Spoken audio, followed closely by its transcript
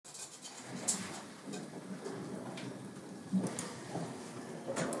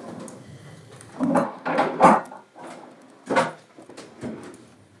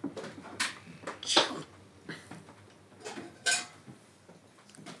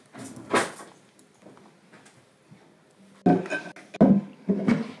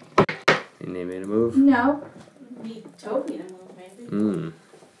me to move? No. Need Toby to move, maybe.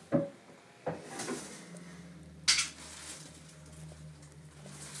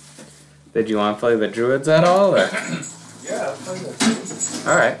 Did you want to play the druids at all? Or? Yeah, I'll play that.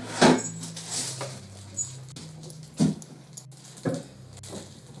 Alright.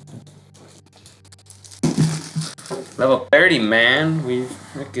 Level 30, man. We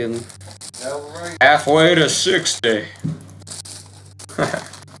freaking halfway to 60.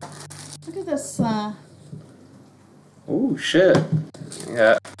 Look at this, Oh, shit.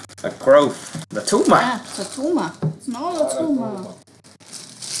 Yeah, a growth. The tumor. yeah, it's a tumor. It's not a tumor.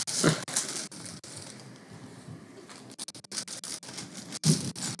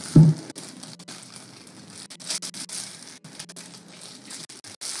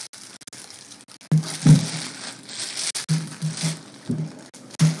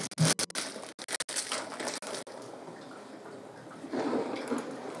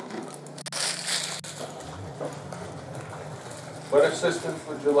 What assistance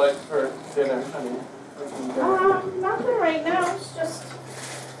would you like for dinner, honey? Nothing right now. It's just,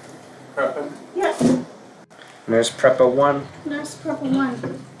 Prepping? yeah, There's Prepper 1. nurse prepper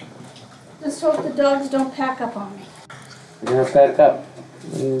 1. Just hope the dogs don't pack up on me. You're gonna pack up.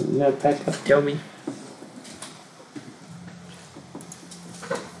 You're gonna pack up, Toby.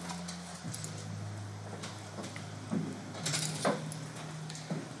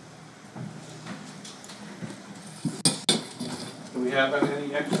 Do we have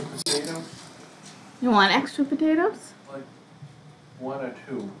any extra potatoes? You want extra potatoes? Like 1 or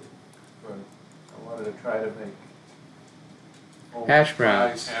 2. But I wanted to try to make Hash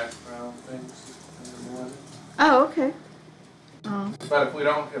browns. hash brown things in the morning. Oh, okay. Oh. But if we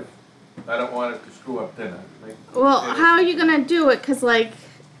don't, I don't want it to screw up dinner. Well, how are you gonna do it? 'Cause like,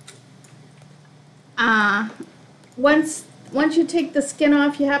 once you take the skin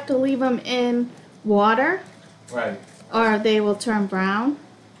off, you have to leave them in water, Right. or they will turn brown.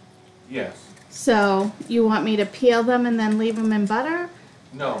 Yes. So you want me to peel them and then leave them in butter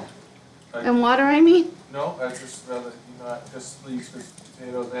No. and water? I mean. No, I just rather just leave the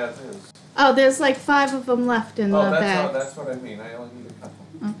potatoes as is. Oh, there's like 5 of them left in the bag. That's what I mean. I only need a couple.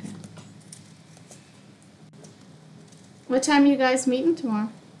 Okay. What time are you guys meeting tomorrow?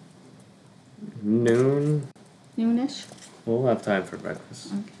 Noon. Noonish? We'll have time for breakfast.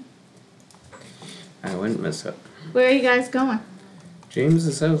 Okay. I wouldn't miss it. Where are you guys going?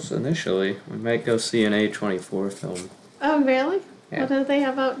 James's house initially. We might go see an A24 film. Oh, really? Yeah. What do they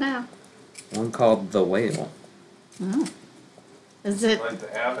have out now? One called The Whale. Oh. Is it? Like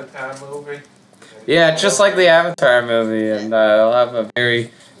the Avatar movie? Yeah, just like the Avatar movie, and it'll have a very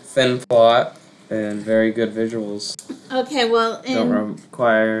thin plot and very good visuals. Okay, well, Don't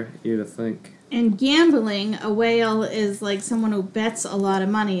require you to think. in gambling, a whale is like someone who bets a lot of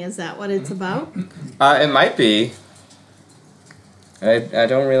money. Is that what it's about? It might be. I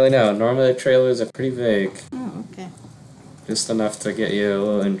don't really know. Normally the trailers are pretty vague. Oh, okay. Just enough to get you a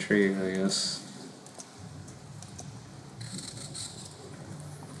little intrigued, I guess.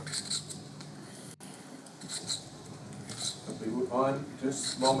 I'll be on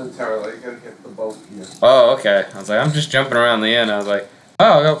just momentarily. I gotta get the boat here. Oh, okay. I was like, I'm just jumping around the inn. I was like, oh,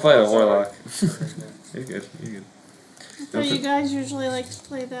 I'll go play the Warlock. You're good, you're good. So you guys usually like to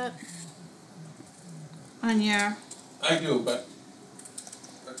play that on your... I do, but...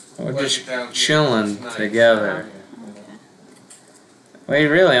 We're Write just it down here. chilling It's nice. together. Okay. We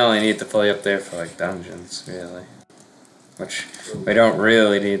really only need to play up there for like dungeons, really. Which we don't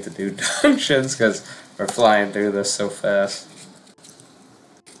really need to do dungeons because we're flying through this so fast.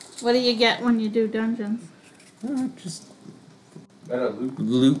 What do you get when you do dungeons? Just Better loot.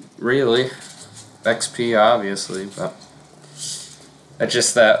 loot, really. XP, obviously, but it's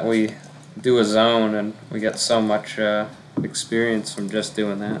just that we do a zone and we get so much experience from just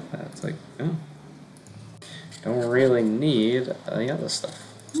doing that. It's like, oh, don't really need the other stuff.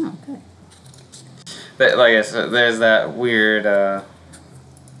 Oh, okay. But like I said, there's that weird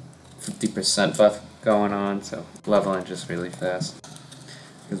 50% buff going on, so leveling just really fast.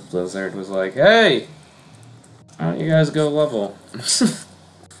 Because Blizzard was like, hey, why don't you guys go level?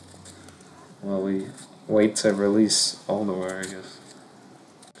 Well, we wait to release Ulduar, I guess.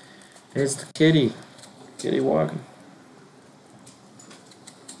 Here's the kitty. Kitty walking.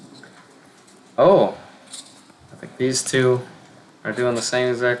 Oh! I think these two are doing the same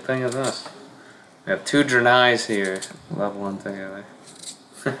exact thing as us. We have 2 Draenei's here, leveling together.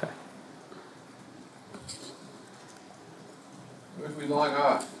 Where'd we log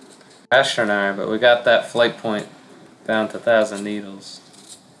off? Astronaut, but we got that flight point down to 1,000 needles.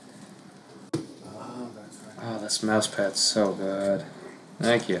 Oh, that's right. Oh, this mouse pad's so good.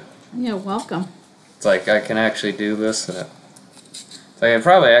 Thank you. You're welcome. It's like I can actually do this. It's like I can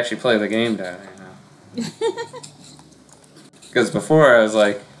probably actually play the game down here now. Because before I was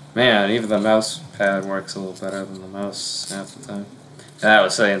like, man, even the mouse pad works a little better than the mouse half the time. And I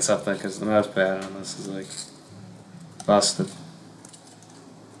was saying something because the mouse pad on this is like busted.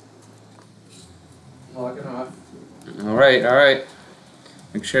 Logging off. Alright, alright.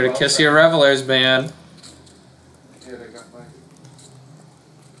 Make sure to kiss your revelers, man. Here, I got my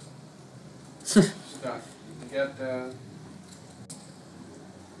stuff. You can get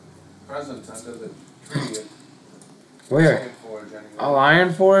presents under the tree at Where? Iron Forge anyway. Oh,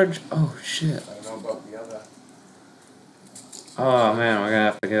 Iron Forge? Oh, shit. I don't know about the other. Oh, man, we're gonna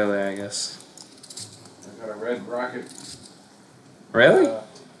have to go there, I guess. I got a red rocket Really?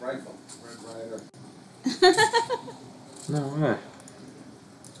 rifle. Red Rider. No way.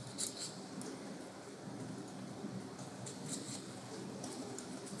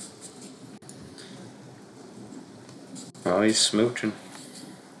 Oh, he's smooching.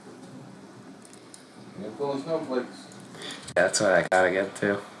 You're full of snowflakes. Yeah, that's what I gotta get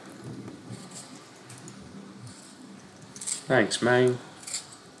to. Thanks, man.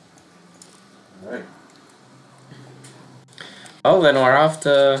 Alright. Oh, then we're off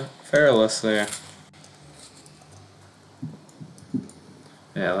to Fairless there.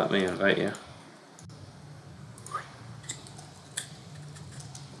 Yeah, let me invite you.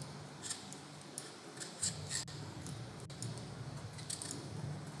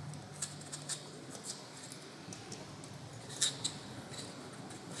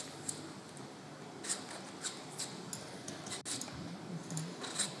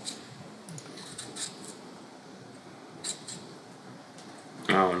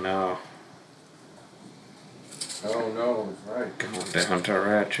 Oh no. Oh no, it's right. Going down to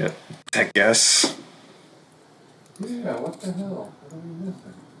Ratchet, I guess. Yeah, what the hell? What are we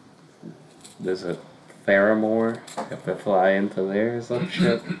missing? Is it Faramore? Have to fly into there or some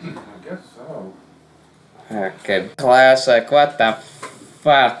shit? I guess so. Okay, classic, what the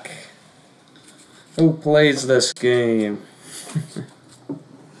fuck? Who plays this game?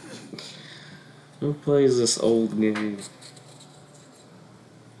 Who plays this old game?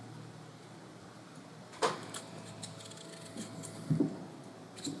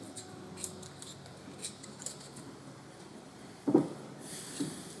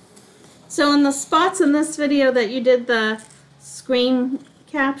 So in the spots in this video that you did the screen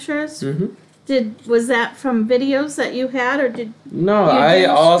captures, was that from videos that you had, or did No, you I do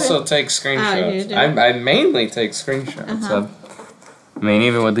also screen- take Oh, you screenshots. do? I mainly take screenshots. Uh-huh. I mean,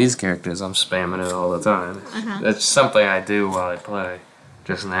 even with these characters, I'm spamming it all the time. Uh-huh. It's something I do while I play,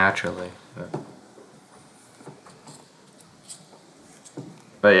 just naturally.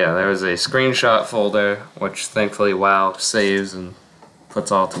 But yeah, there was a screenshot folder, which thankfully WoW saves and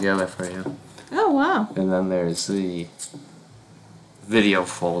puts all together for you. Oh wow! And then there's the video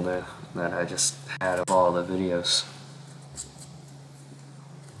folder that I just had of all the videos.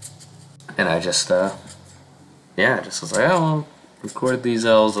 And I just, yeah, I just was like, oh, well, record these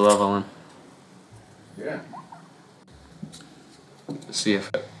elves leveling. Yeah. See if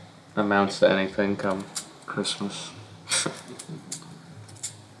it amounts to anything come Christmas.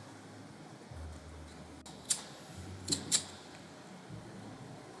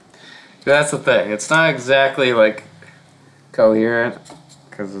 That's the thing. It's not exactly like coherent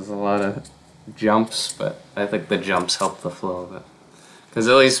because there's a lot of jumps, but I think the jumps help the flow of it. Because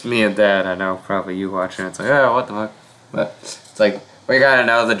at least me and Dad, I know probably you watching, it's like, oh, what the fuck? But it's like, we gotta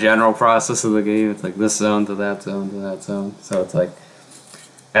know the general process of the game. It's like this zone to that zone to that zone. So it's like,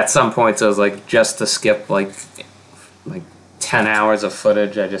 at some points it was like, just to skip like 10 hours of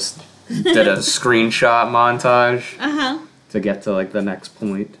footage, I just did a screenshot montage to get to like the next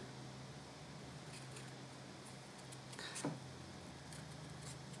point.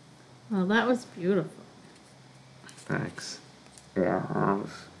 Well, that was beautiful. Thanks. Yeah, I was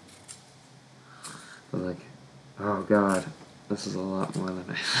like, oh god, this is a lot more than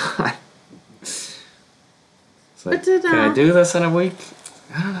I thought. It's like, But did, can I do this in a week?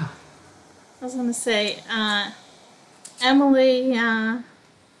 I don't know. I was gonna say, Emily,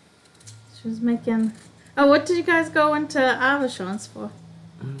 she was making. Oh, what did you guys go into Avashon's for?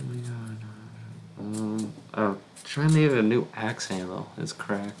 Oh my god. Oh, trying to get a new axe handle. It's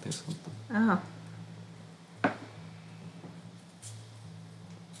cracked or something. Oh.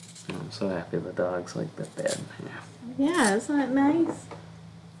 I'm so happy the dog's like that bad. Yeah. Yeah, isn't it nice?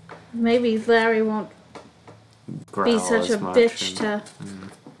 Maybe Larry won't Growl be such a as much bitch and- to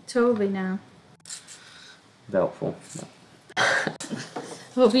Toby now. Doubtful.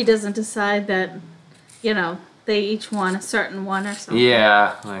 Hope he doesn't decide that, you know, they each want a certain one or something.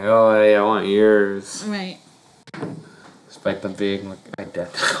 Yeah, like, oh, hey, I want yours. Right. Despite them being, like,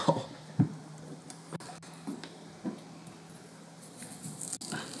 identical.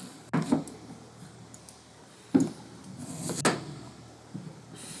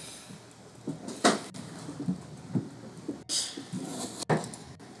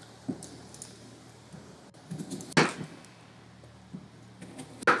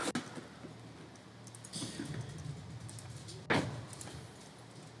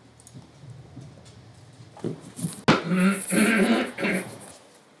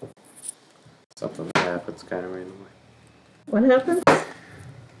 Something that happens kind of randomly. What happened?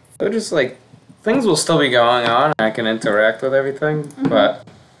 So just like, things will still be going on, and I can interact with everything, but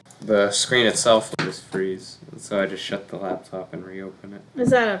the screen itself will just freeze. And so I just shut the laptop and reopen it. Is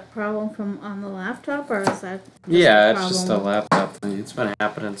that a problem from on the laptop, or is that just Yeah, a it's just a problem? laptop thing. It's been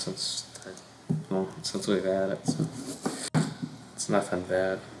happening since we've had it, so it's nothing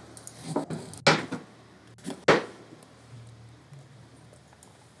bad.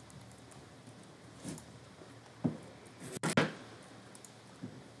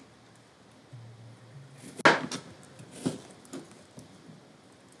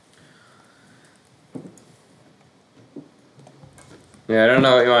 Yeah, I don't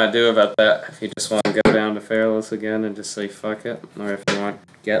know what you want to do about that. If you just want to go down to Fairless again and just say fuck it, or if you want to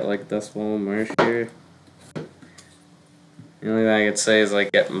get like this wool merch here. The only thing I could say is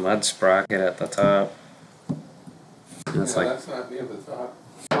like get Mud Sprocket at the top. That's Yeah, like that's not near the top.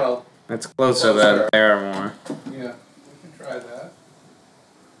 Well, it's closer than Paramore. yeah, we can try that.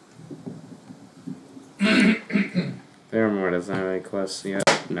 Paramore doesn't have any quests yet.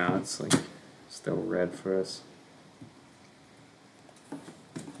 No, it's like still red for us.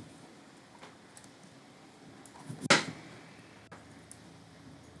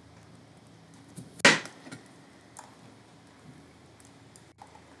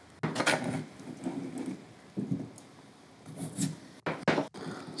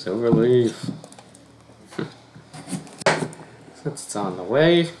 Silver leaf. Since it's on the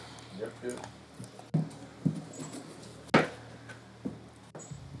way. Yep, yep.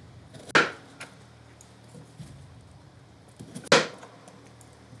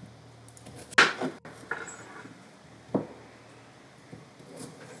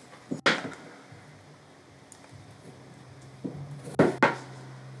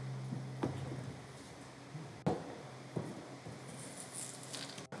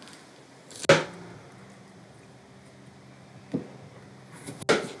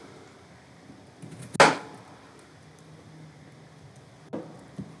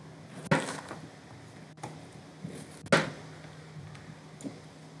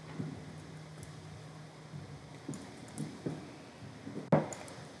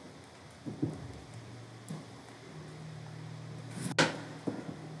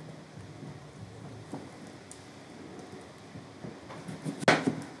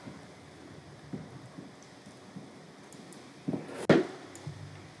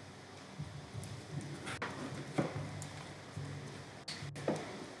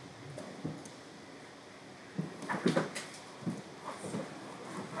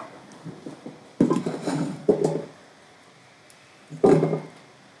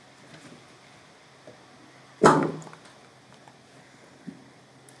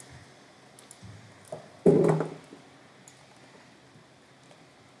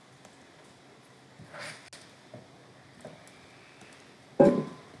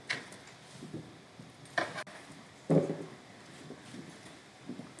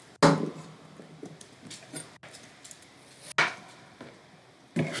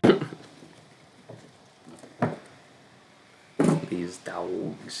 These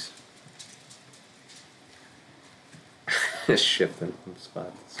dogs. Just shifting from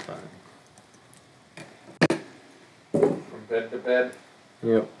spot to spot. From bed to bed.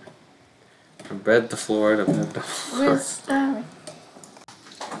 Yep. From bed to floor to bed to floor. Where's Starry?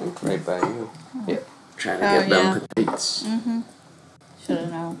 Right by you. Yep. Trying to Oh, get yeah. them petites. Mm-hmm. Should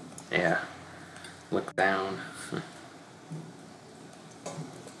have known. Yeah. Look down.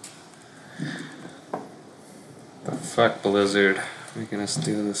 The fuck, Blizzard, making us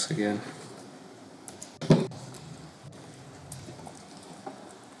do this again.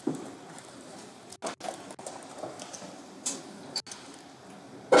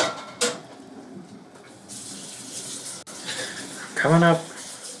 Coming up.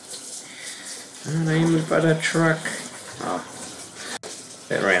 And I aiming by that truck. Oh.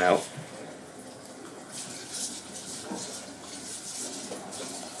 It ran out.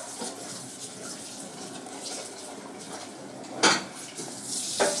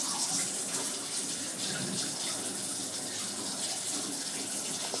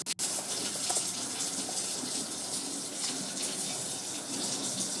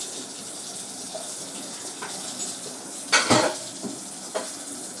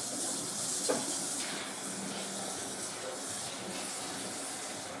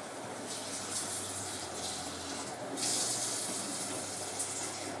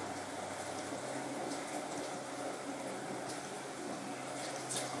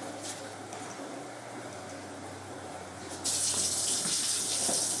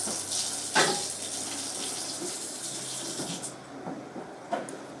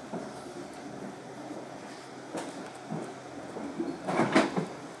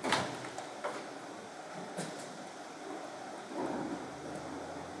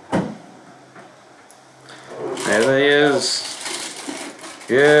 boys.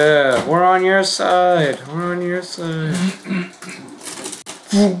 Yeah, we're on your side. We're on your side.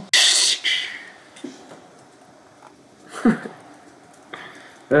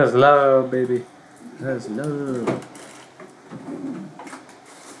 That's love, baby. That's love.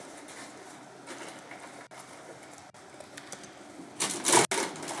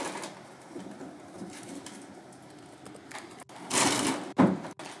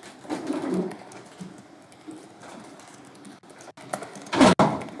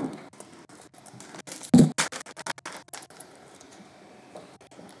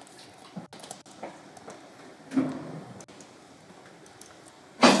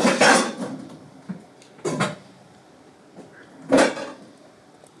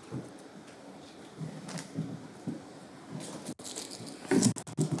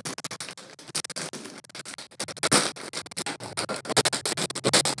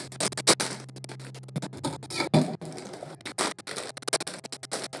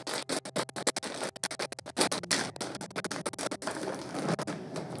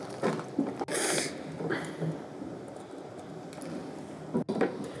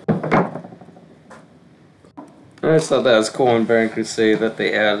 I just thought that was cool in Burning Crusade that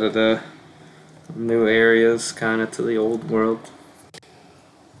they added new areas kind of to the old world.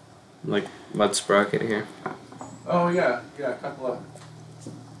 Like Mud Sprocket here. Oh yeah, a couple of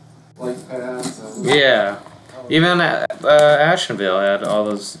blank paths. Yeah. Even Ashenvale had all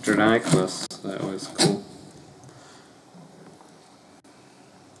those Draconic lists. That was cool.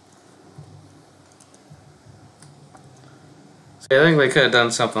 See, I think they could have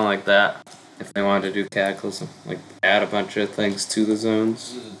done something like that if they wanted to do Cataclysm. Like, add a bunch of things to the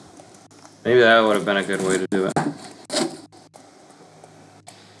zones. Maybe that would have been a good way to do it.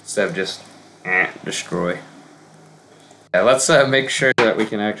 Instead of just, destroy. Yeah, let's make sure that we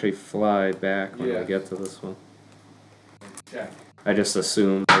can actually fly back when we get to this one. Check. I just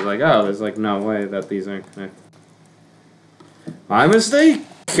assumed, I was like, oh, there's like no way that these aren't connected. My mistake!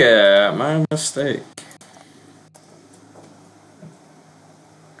 My mistake.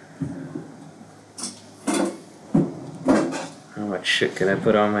 How much shit can I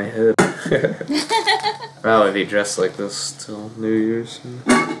put on my head? Probably be dressed like this till New Year's.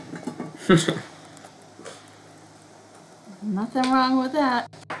 Nothing wrong with that.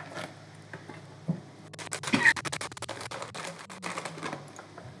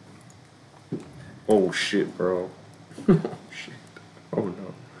 Oh shit, bro. Oh shit. Oh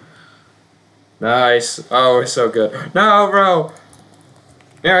no. Nice. Oh, we're so good. No, bro!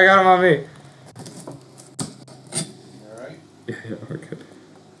 Yeah, I got him on me. Alright? Yeah, we're good.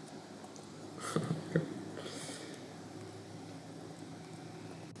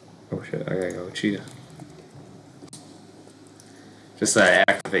 Oh shit, I gotta go with Cheetah. Just that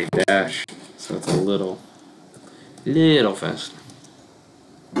I activate dash, so it's a little faster.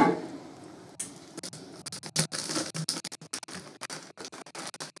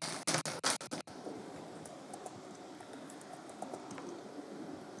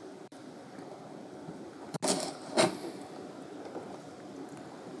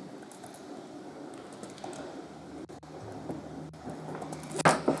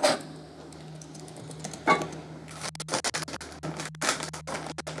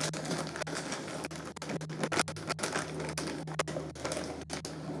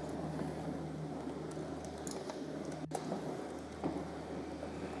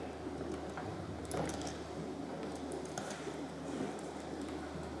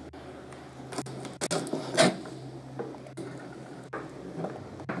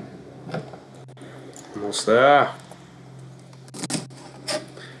 Almost there.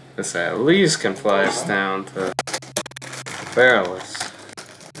 This at least can fly us down to Perilous.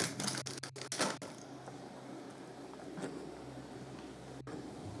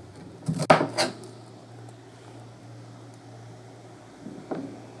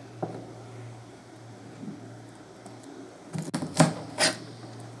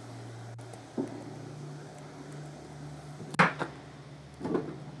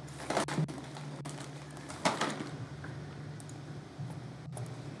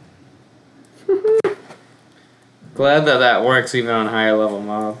 Glad that that works even on higher level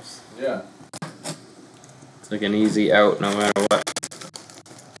mobs. Yeah. It's like an easy out no matter what.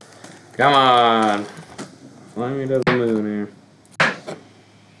 Come on! Fly me to the moon here.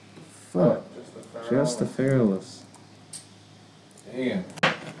 Fuck. Just the Fearless. Damn.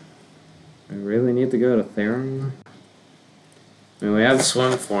 I really need to go to Theron? I mean, we have the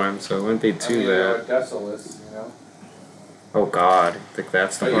swim for him, so it wouldn't be too bad. Desolus, you know. Oh god, I think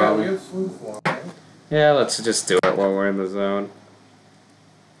that's the Oh, yeah, problem. we have swim form, right? Yeah, let's just do it while we're in the zone.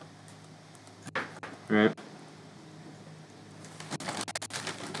 Right.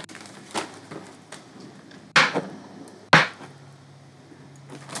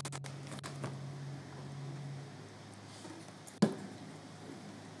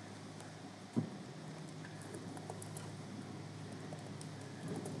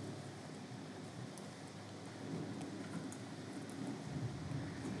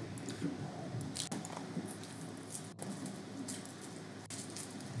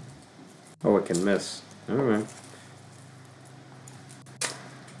 Oh, it can miss. Alright.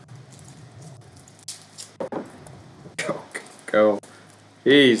 Go, go.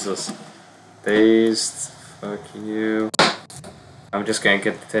 Jesus. Dazed. Fuck you. I'm just gonna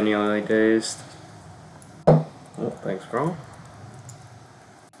get continually dazed. Oh, thanks, bro.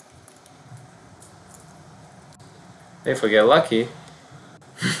 If we get lucky,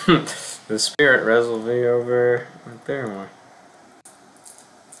 the spirit res will be over right there more.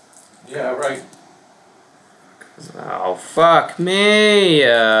 Yeah, right. Oh, fuck me!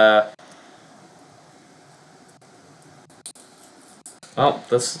 Oh,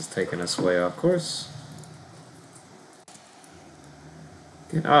 this is taking us way off course.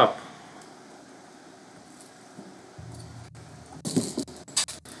 Get up.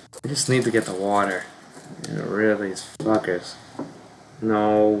 I just need to get the water. Get rid of these fuckers.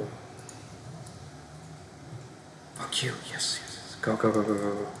 No. Fuck you. Yes, yes, yes. Go, go, go, go,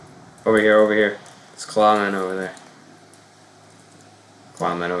 go, go. Over here, over here. It's clawman over there.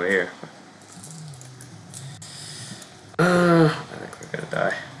 Clawman over here. I think we're gonna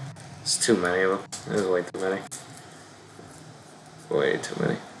die. There's too many of them. There's way too many. Way too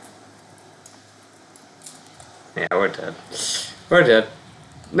many. Yeah, we're dead. We're dead.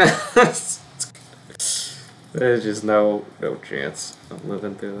 There's just no chance of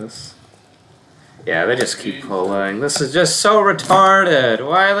living through this. Yeah, they just keep pulling. This is just so retarded.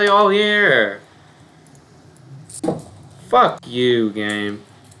 Why are they all here? Fuck you, game.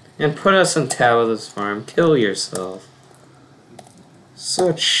 And put us in Tabitha's farm. Kill yourself.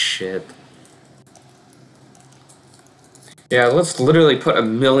 Such shit. Yeah, let's literally put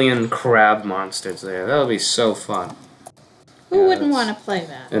 1,000,000 crab monsters there. That'll be so fun. Who wouldn't want to play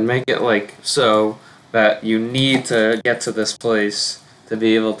that? And make it like so that you need to get to this place to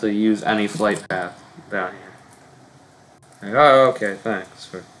be able to use any flight path down here. Like, oh, okay, thanks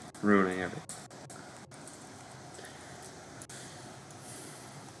for ruining everything.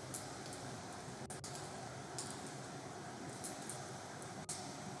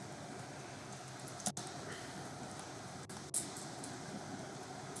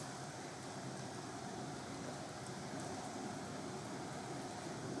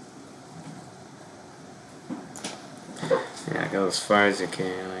 Yeah, go as far as you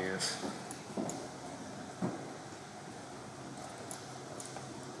can, I guess.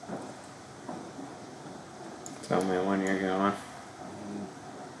 Tell me when you're going.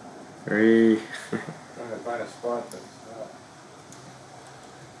 3. Trying to find a spot that's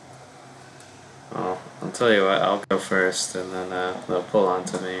Well, I'll tell you what, I'll go first and then they'll pull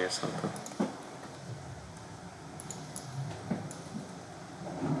onto me or something.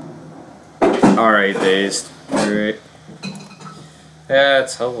 Alright, dazed. Great.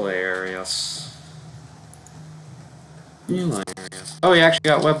 That's hilarious. Hilarious. Oh, he actually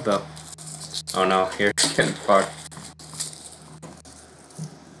got web though. Oh no, here, getting fucked.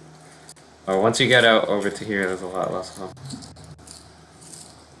 Oh, once you get out over to here, there's a lot less of them.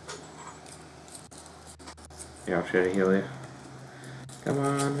 Yeah, I'll try to heal you. Come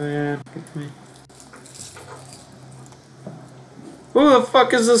on, man. Get to me. Who the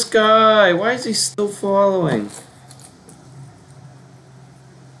fuck is this guy? Why is he still following?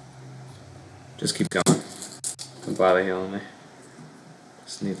 Just keep going. Don't bother healing me.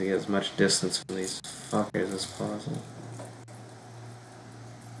 Just need to get as much distance from these fuckers as possible.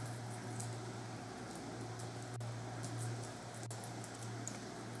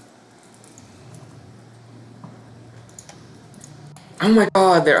 Oh my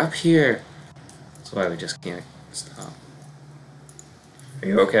god, they're up here. That's why we just can't stop. Are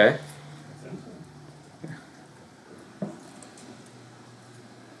you okay?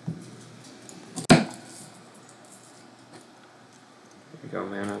 There you go,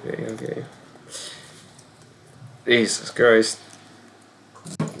 man. I'll get you, I'll get you. Jesus Christ.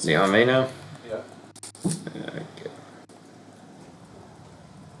 Is he on me now? Yeah. Okay.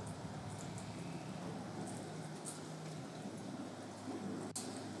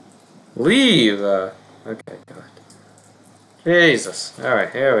 Leave! Okay, good. Jesus.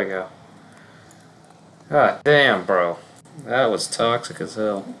 Alright, here we go. God damn, bro. That was toxic as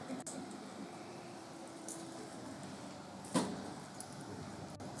hell.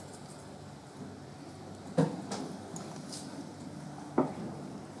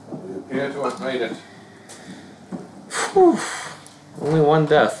 We appear to have made it. Whew. Only one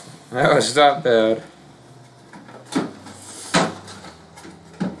death. That was not bad.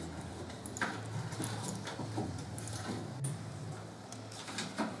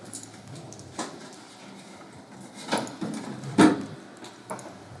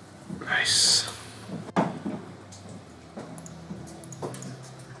 Nice.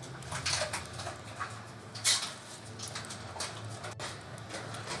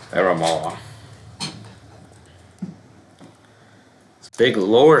 There are more. It's a big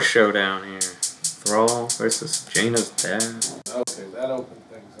lore showdown here. Thrall versus Jaina's dad. Okay, that opened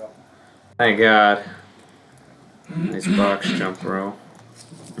things up. Thank God. Nice box jump roll.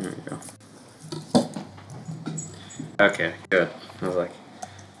 There we go. Okay, good. I was like,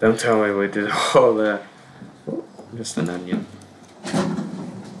 don't tell me we did all that. Just an onion.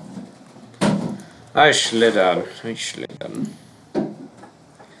 I slid on.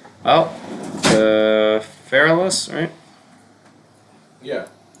 Oh, Feralus, right? Yeah.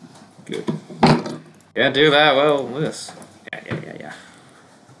 Good. Can't do that well with this. Yeah.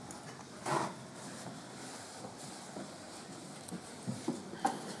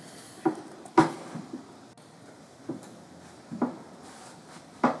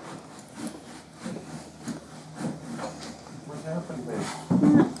 What happened there?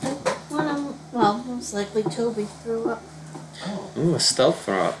 One of them, well, most likely Toby threw up. Ooh, a stealth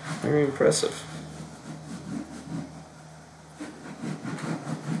throw. Very impressive.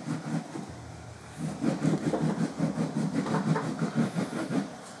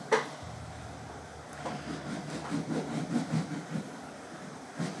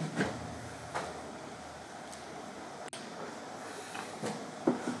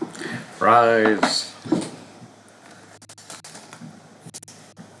 Rise.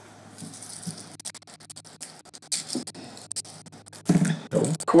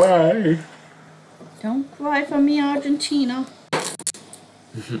 Don't cry. Don't cry for me, Argentina.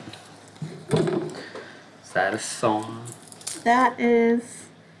 Is that a song? That is,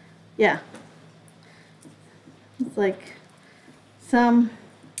 yeah. It's like some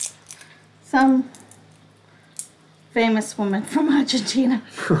famous woman from Argentina.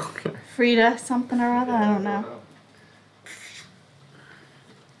 Okay. Frida something or other, I don't know.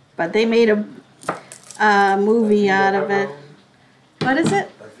 But they made a movie out of it. What is it?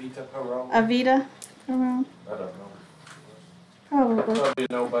 Avita Perón? Avita Perón? I don't know. Probably. Probably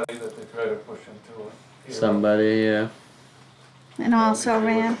nobody that they try to push into it. Somebody, yeah. And also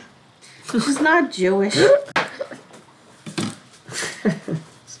ran. She's not Jewish.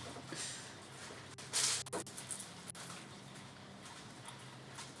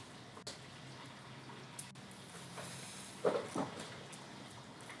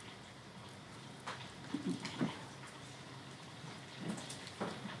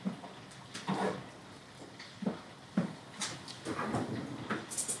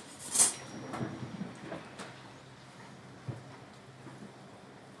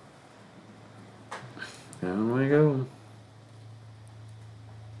 Down we go.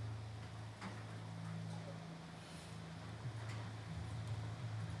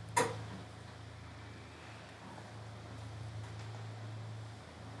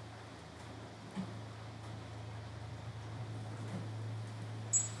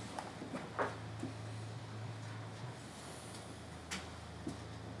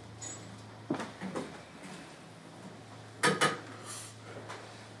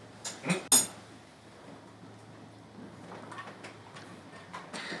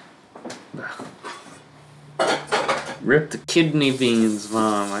 Rip the kidney beans,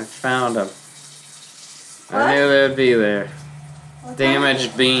 Mom. I found them. I knew they'd be there.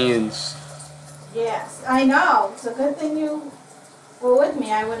 Damaged beans. Yes, I know. It's a good thing you were with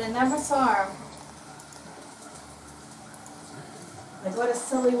me. I would have never saw them. Like, what a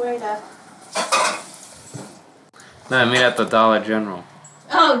silly way to... No, I mean at the Dollar General.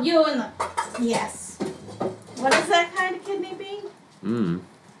 Oh, you and the... Yes. What is that kind of kidney bean?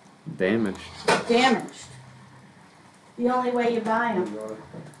 Damaged. Damaged. The only way you buy them.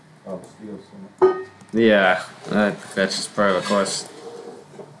 Oh, steal some. Yeah, that's just part of the course.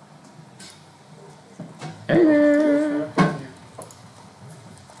 Hey there.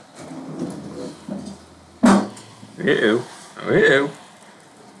 Ew. Ew.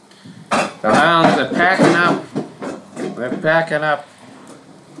 The hounds are packing up. They're packing up.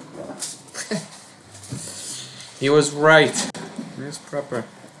 He was right. There's proper.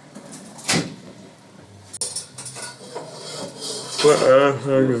 Used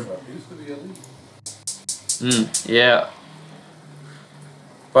to be elite. Yeah.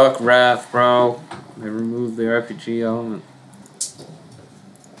 Fuck Wrath, bro. They removed the RPG element.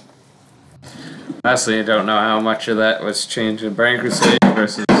 Honestly, I don't know how much of that was changed in Brain Crusade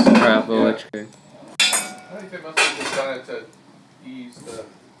versus Wrath of the Lich King. I think they must have just done it to ease the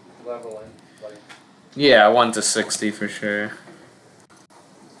leveling. Like, Yeah, 1 to 60 for sure.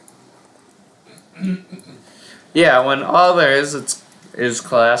 Yeah, when all there is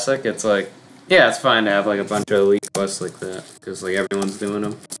classic, it's like, yeah, it's fine to have like a bunch of elite quests like that, because like everyone's doing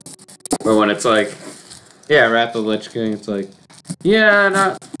them. But when it's like, yeah, Wrath of the Lich King, it's like,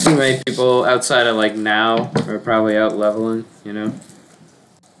 yeah, Too many people outside of like now are probably out leveling, you know?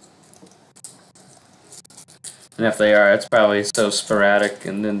 And if they are, it's probably so sporadic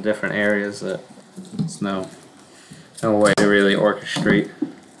and in different areas that there's no way to really orchestrate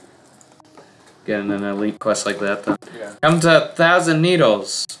getting an elite quest like that done. Yeah. Come to 1,000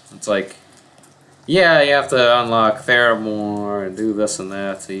 Needles. It's like, yeah, you have to unlock Theramore and do this and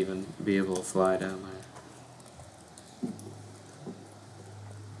that to even be able to fly down there.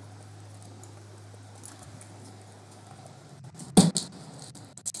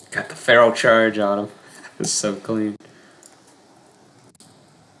 Got the feral charge on him. It's so clean.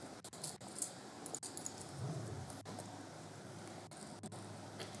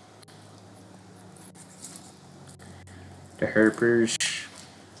 The herpers.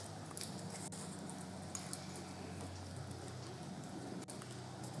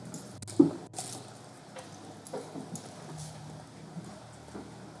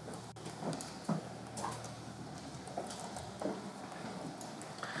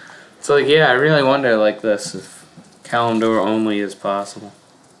 So like, yeah, I really wonder like this if Kalimdor only is possible.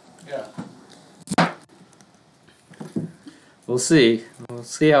 Yeah. We'll see. We'll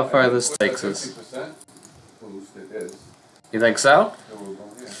see how far this takes us. 50% boost it is. You think so? Doable,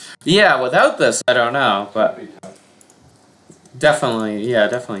 yeah. Yeah, without this, I don't know, but That'd be tough. definitely, yeah,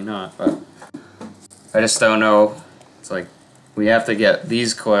 definitely not. But I just don't know. It's like we have to get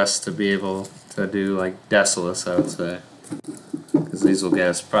these quests to be able to do like Desolus, I would say, because these will get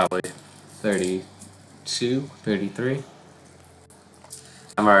us probably 32, 33.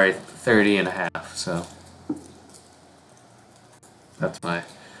 I'm already 30 and a half, so that's my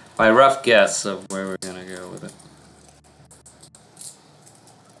rough guess of where we're gonna go with it.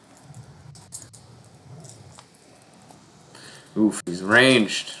 Oof, he's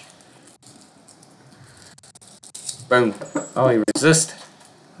ranged. Boom. Oh, he resisted.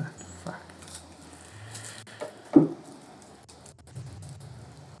 Fuck.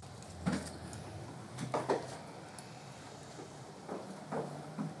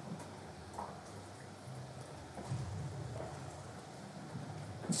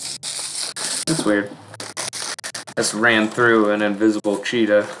 That's weird. Just ran through an invisible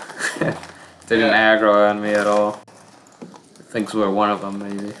cheetah. Didn't aggro on me at all. Thinks we're one of them,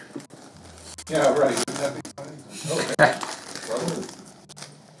 maybe. Yeah, right. Wouldn't that be funny? Okay.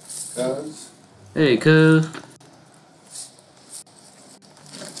 Cuz. Hey, cuz.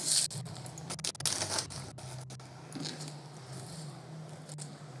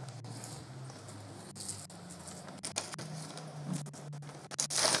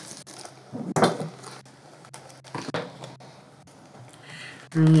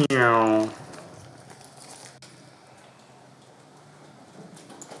 Meow.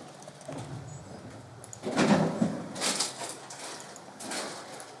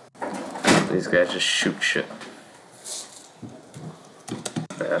 These guys just shoot shit.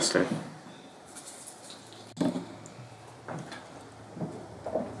 Bastard.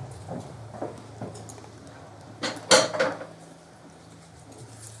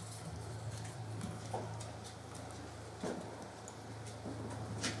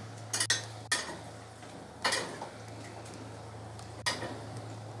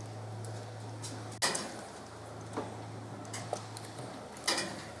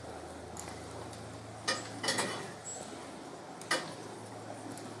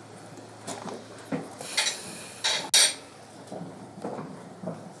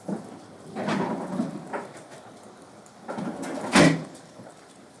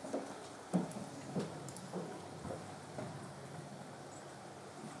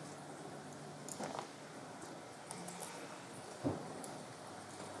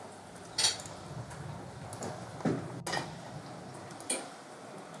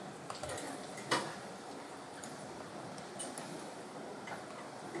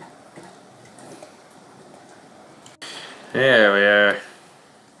 There we are.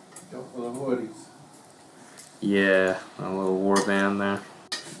 Go for the hoodies. Yeah, a little warband there.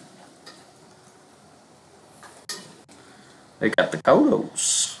 They got the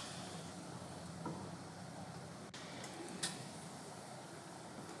Kodos.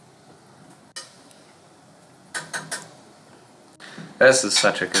 This is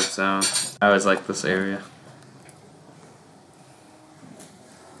such a good zone. I always like this area.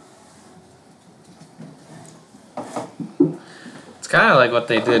 It's kind of like what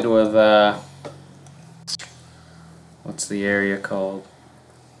they did with, what's the area called?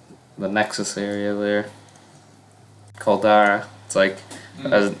 The Nexus area there. Caldara. It's like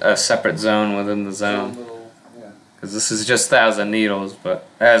a separate zone within the zone. Because this is just 1,000 Needles, but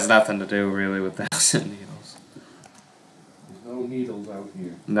it has nothing to do really with 1,000 Needles. There's no needles out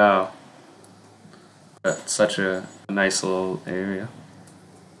here. No. But such a nice little area.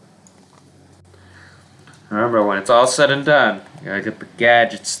 Remember, when it's all said and done, you gotta get the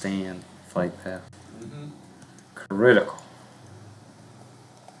gadget stand. Flight path. Critical.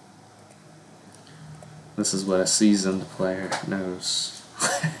 This is what a seasoned player knows.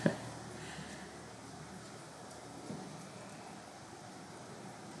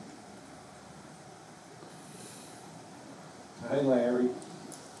 Hi, Larry.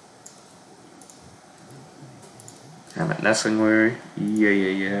 I'm at Nestling Larry.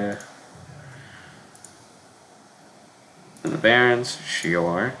 Yeah. And the Barons,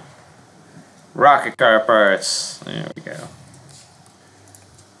 sure. Rocket car parts. There we go.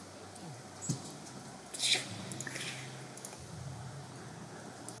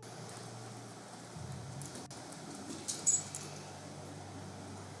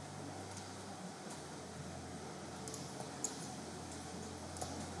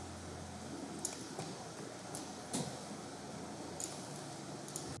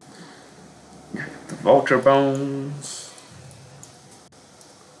 The Vulture Bones.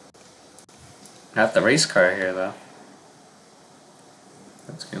 Not the race car here, though.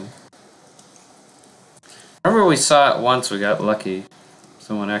 That's cool. Remember we saw it once, we got lucky.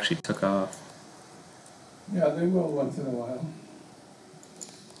 Someone actually took off. Yeah, they will once in a while.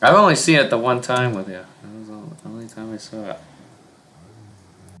 I've only seen it the one time with you. That was the only time I saw it.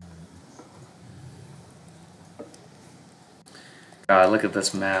 God, look at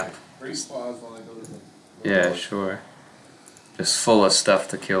this map. Free spas when I go to the... Yeah, sure. Just full of stuff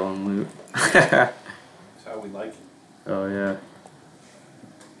to kill and loot. That's how we like it. Oh, yeah.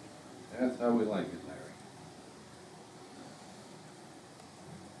 That's how we like it, Larry.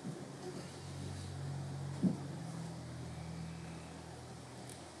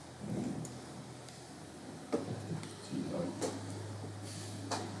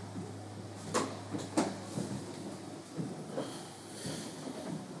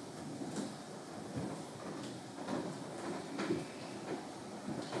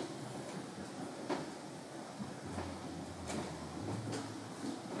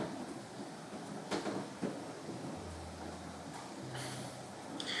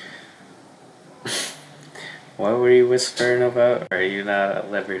 What were you whispering about? Or are you not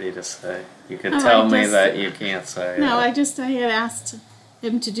at liberty to say? You could Oh, tell I me just- that you can't say. No, it. I had asked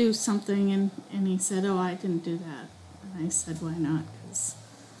him to do something, and he said, "Oh, I didn't do that." And I said, "Why not?"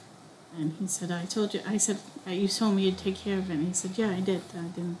 And he said, "I told you." I said, "You told me you'd take care of it." And he said, "Yeah, I did.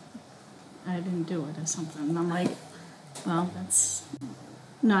 I didn't do it or something." And I'm like, "Well, that's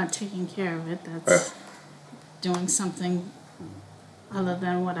not taking care of it. That's doing something other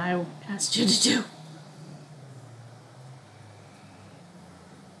than what I asked you to do."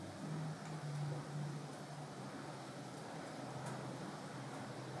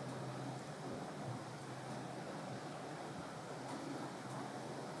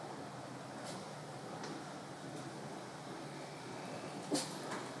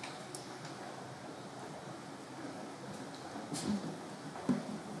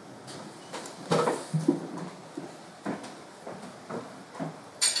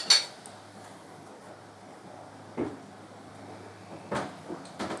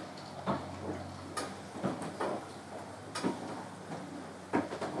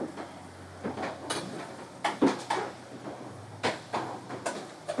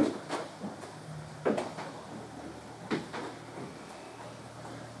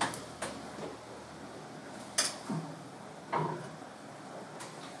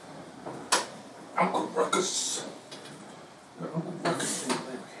 Uncle Ruckus. Uncle Ruckus.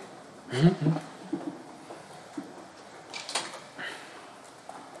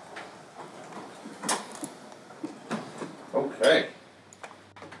 Okay.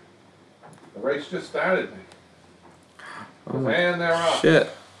 The race just started. Oh, And they're off. shit.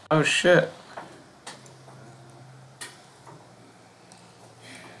 Oh, shit.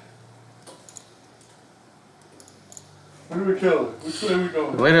 What are we killing? Which way are we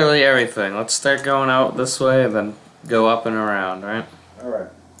going? Literally everything. Let's start going out this way and then go up and around, right? Alright.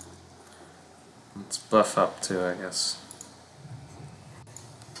 Let's buff up too, I guess.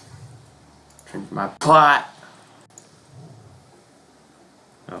 Drink my plot!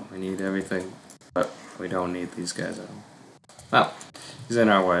 Oh, we need everything, but we don't need these guys at all. Well, he's in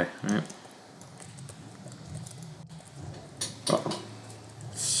our way, right? Uh-oh.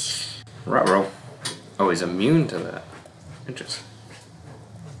 Ruh-roh. Oh, he's immune to that. Interesting.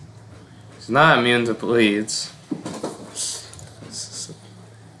 He's not immune to bleeds.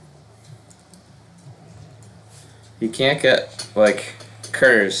 He can't get, like,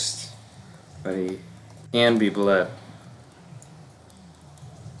 cursed, but he can be bled.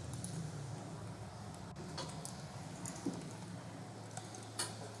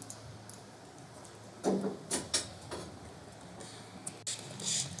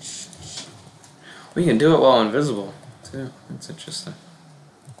 We can do it while invisible, too. That's interesting.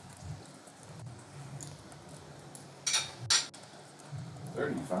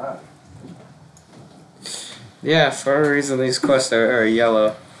 Yeah, for a reason these quests are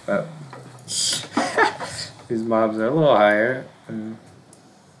yellow, but these mobs are a little higher.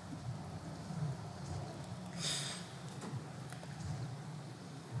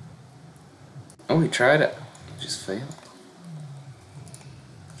 Oh, we tried it. Just failed.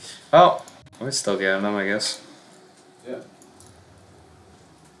 Oh, we're still getting them, I guess. Yeah.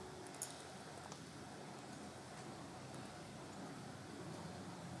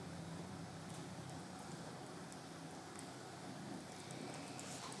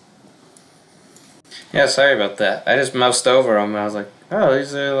 Yeah, sorry about that. I just moused over them and I was like, oh,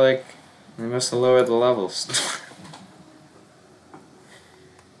 these are like, they must have lowered the levels.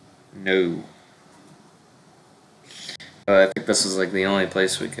 No. But I think this is like the only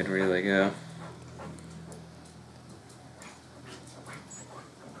place we could really go.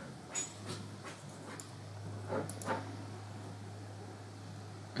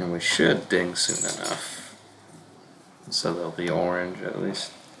 And we should ding soon enough. So they'll be orange at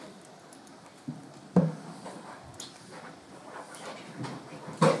least.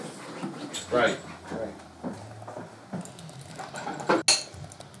 Right.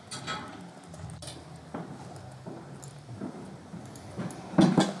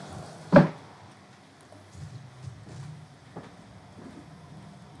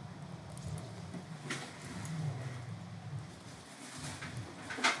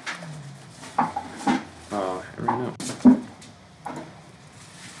 Oh, I don't know.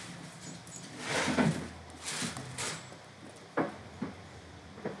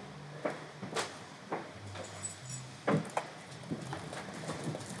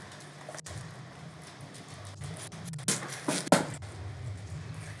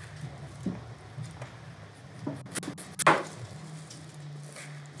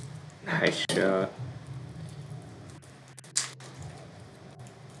 Nice shot.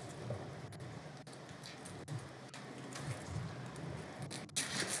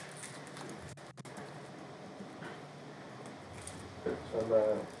 So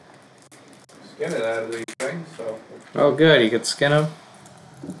I'm skinning out of these things, so. Oh, good. You could skin them.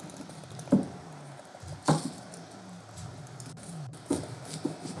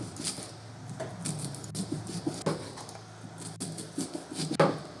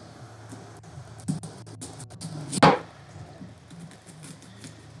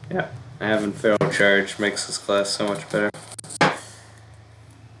 Yeah, having feral charge makes this class so much better.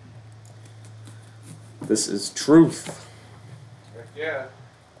 This is truth. Heck yeah.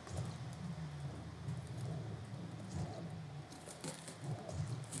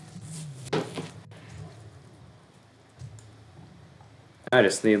 I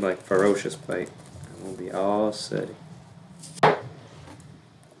just need like ferocious bite, and we'll be all steady.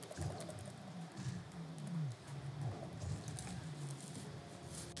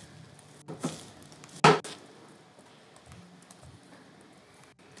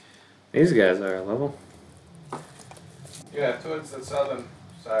 These guys are a level. Yeah, towards the southern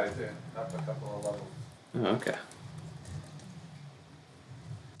side there, up a couple of levels. Oh, okay.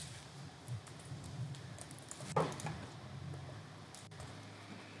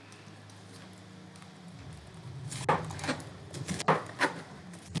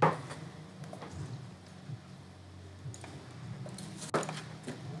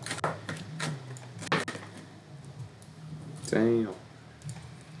 Damn.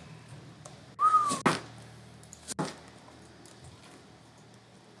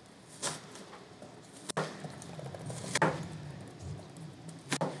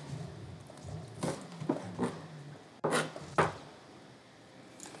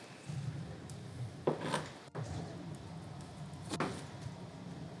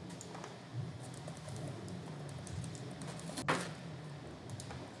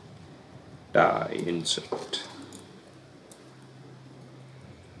 Die, insect.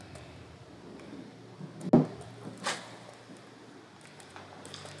 Here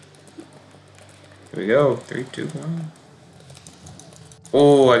we go. 3, 2, 1.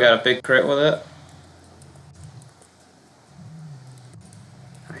 Oh, I got a big crit with it.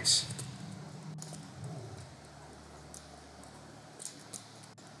 Nice.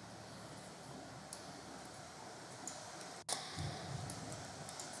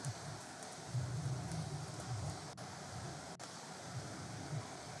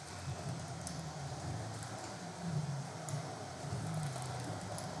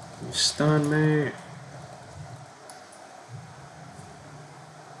 You stunned me.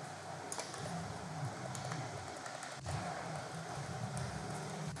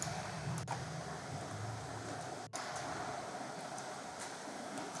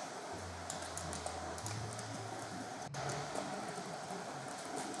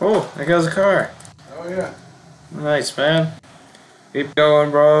 Oh, there goes a car. Oh yeah. Nice, man. Keep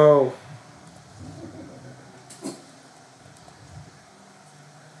going, bro.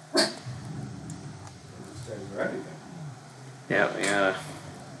 This guy's ready. Yep, yeah.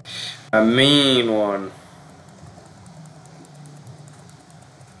 A mean one.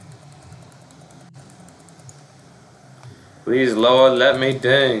 Please, Lord, let me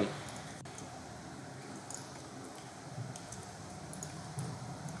ding.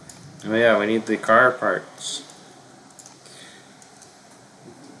 Oh yeah, we need the car parts.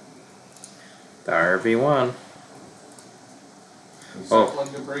 The RV1.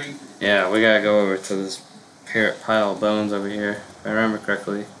 Recycling debris. Yeah, we gotta go over to this pile of bones over here. If I remember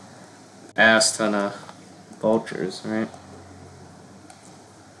correctly. Ass ton of vultures, right?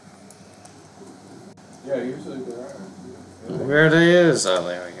 Yeah, usually there are. Where it is? Oh,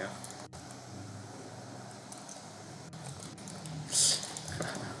 there we go.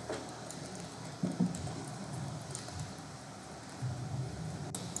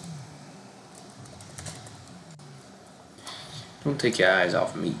 Don't take your eyes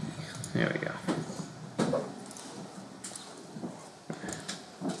off me. There we go.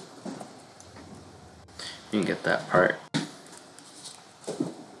 You can get that part.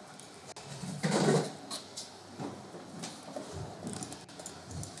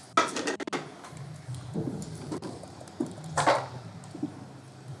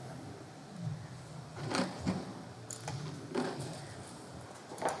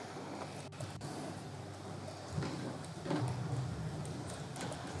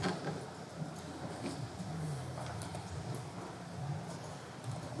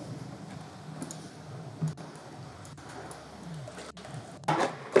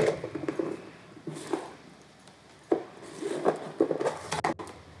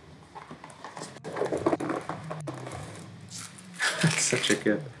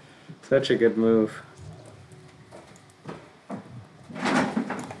 Such a good move.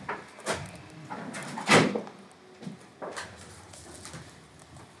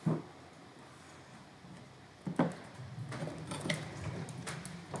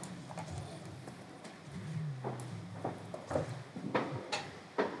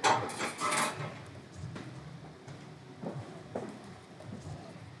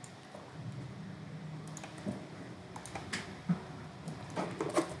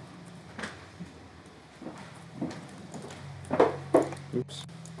 Oops.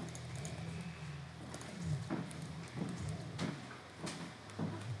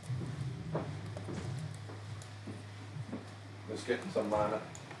 Just getting some mana.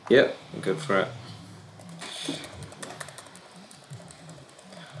 Yep, good for it.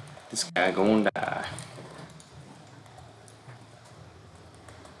 This guy gonna die.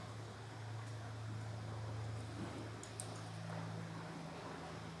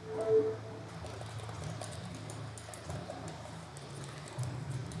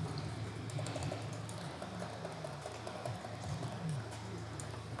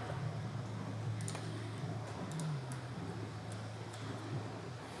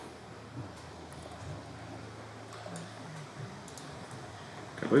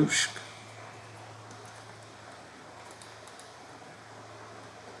 Kaboosh.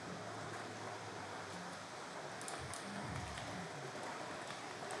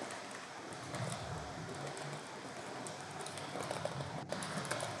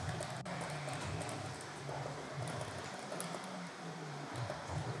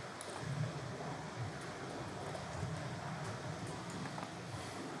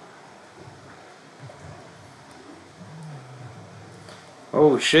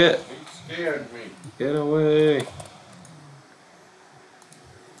 Oh shit. He scared me. Get away.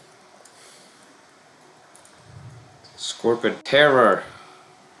 Scorpion terror.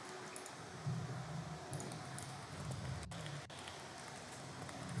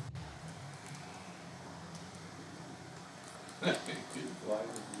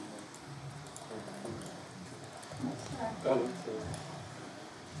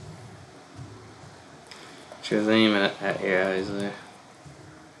 She was aiming at your eyes there.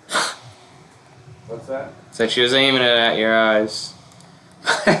 What's that? Said she was aiming it at your eyes.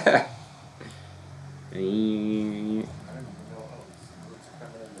 I don't even know what's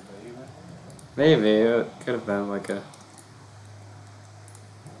coming in the baby. Maybe it could have been like a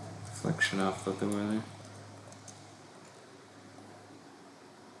reflection off the door there.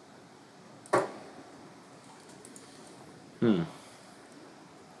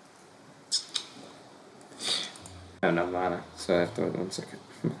 I have no mana, so I have to wait 1 second.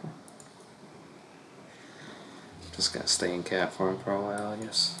 Just gotta stay in cat form for a while, I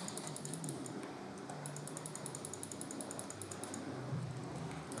guess.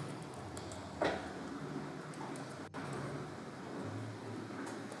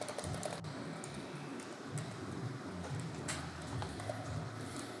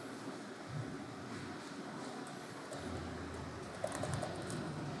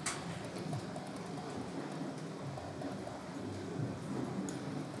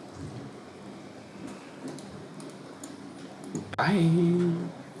 Bye.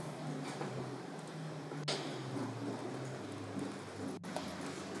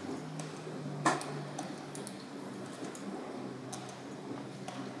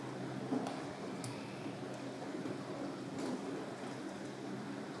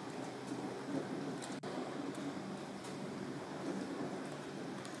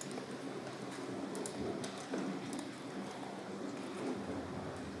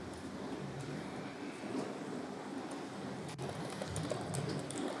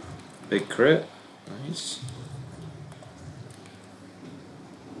 Big crit. Nice.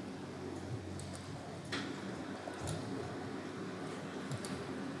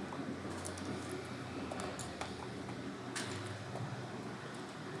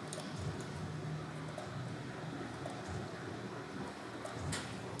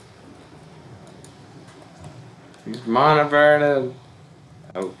 He's monoverted.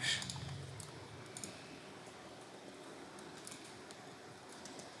 Ouch.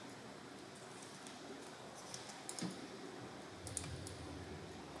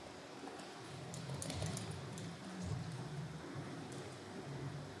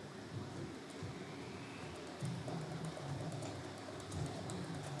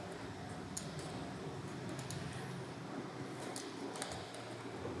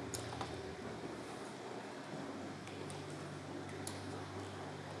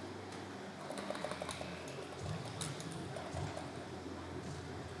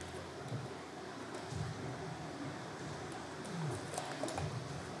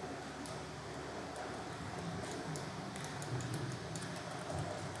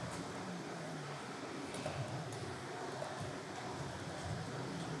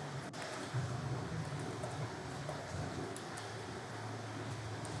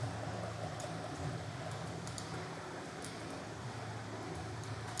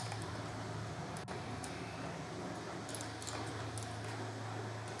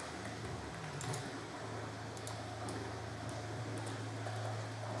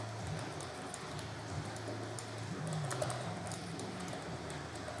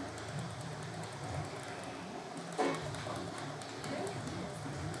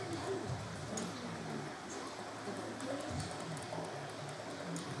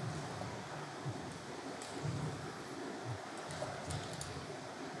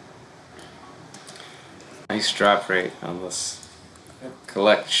 Nice drop rate on this.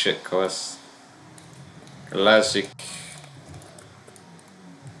 Collect shit quest. Classic.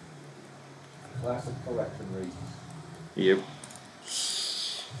 Classic collection rate. Yep.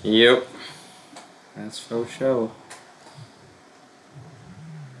 Yep. That's for show.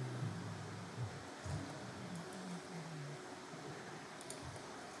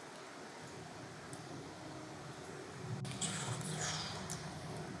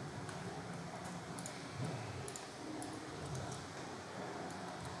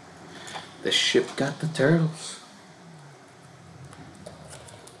 The ship got the turtles.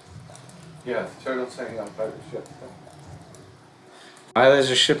 Yeah, the turtle's hanging on by the ship. Why there's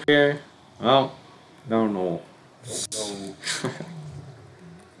a ship here? Well, don't know. No.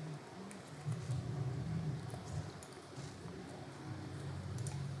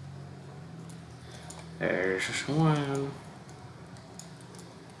 There's one.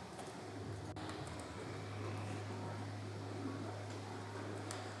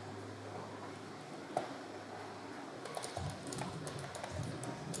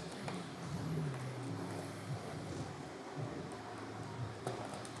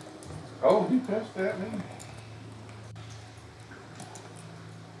 Oh, he pissed at me.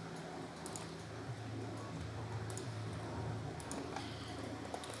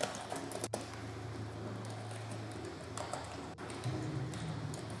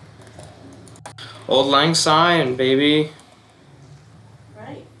 Old Lang Syne, baby.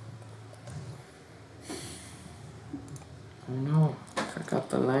 Right. Oh no, I forgot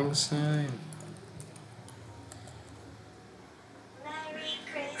the Lang Syne. Merry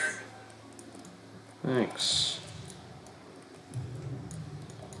Christmas. Thanks.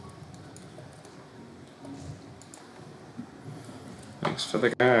 Thanks for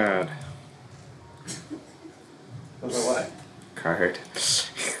the card. For the what? Card.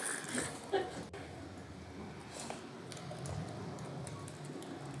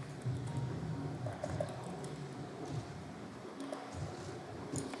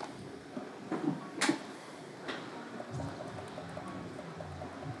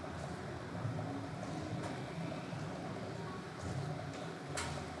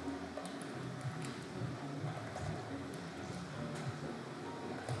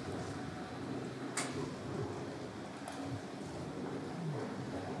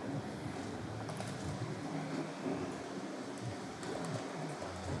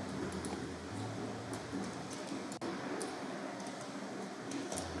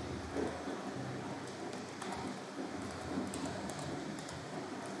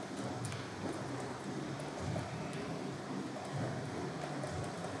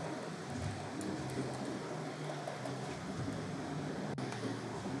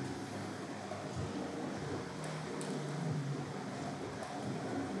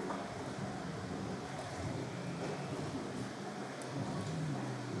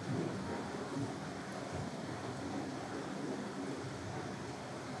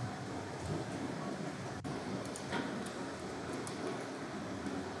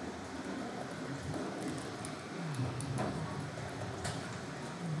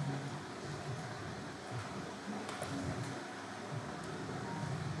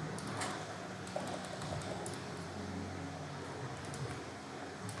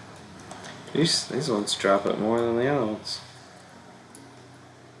 These ones drop it more than the other ones.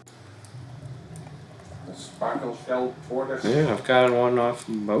 The sparkle shell tortoise. Yeah, I've gotten one off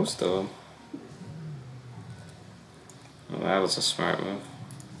most of them. Well, that was a smart move.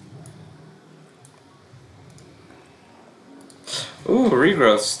 Ooh,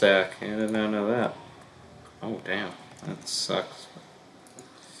 regrowth stack. I did not know that. Oh, damn. That sucks.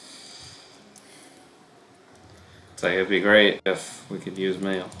 It's like, it'd be great if we could use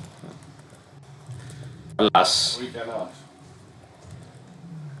mail. Alas. We cannot.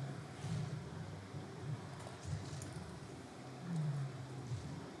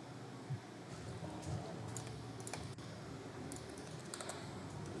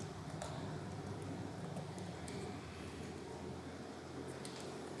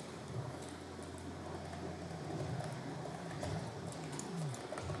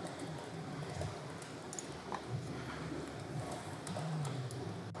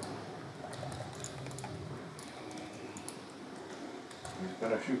 He's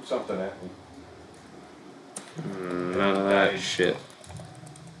gonna shoot something at me. None of that shit.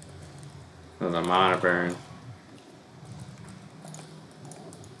 There's a mana burn.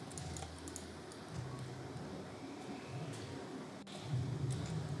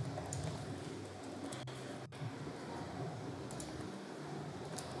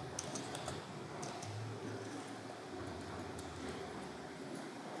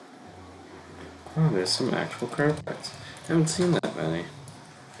 Oh, there's some actual carpets. I haven't seen that many.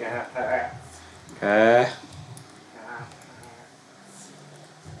 Okay.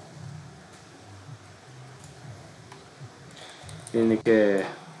 Tiene que.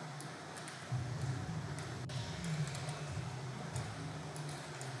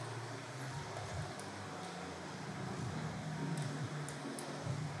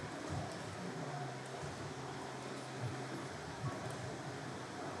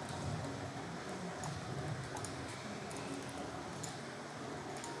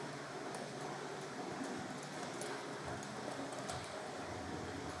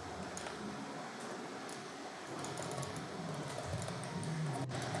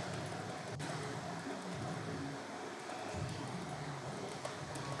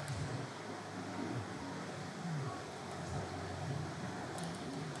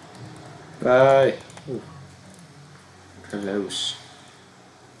 Bye. Ooh. Close.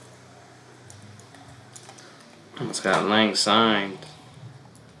 Almost got Lang signed.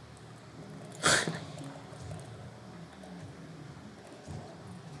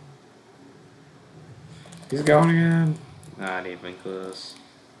 He's going again. Not even close.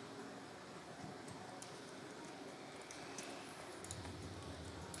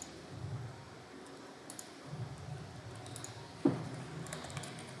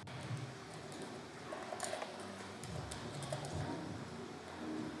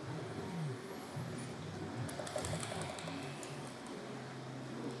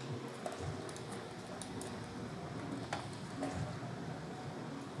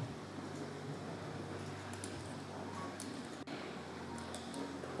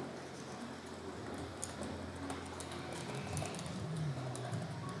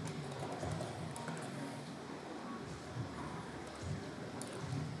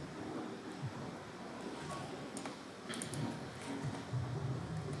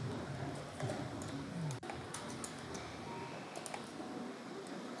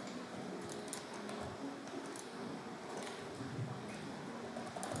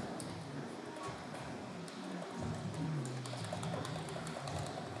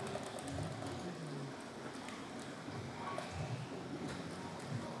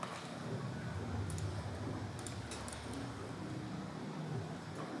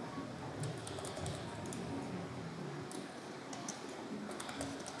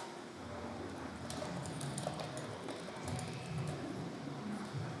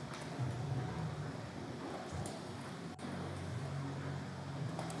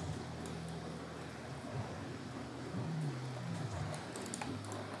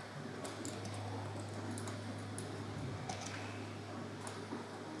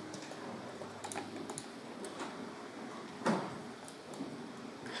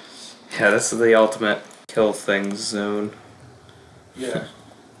 Yeah, this is the ultimate kill things zone. Yeah.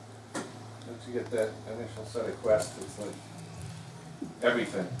 Once you get that initial set of quests, it's like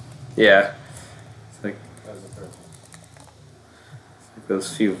everything Yeah. It's like has a purpose.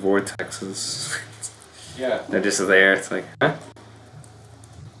 those few vortexes. Yeah. They're just there. It's like, huh?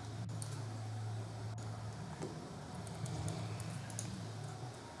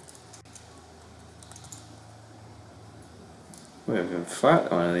 We haven't even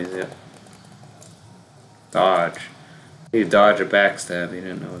fought one of these yet. Dodge. You dodge a backstab you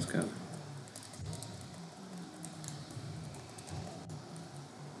didn't know was coming.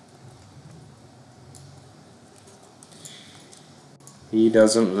 He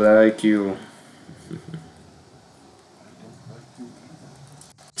doesn't like you.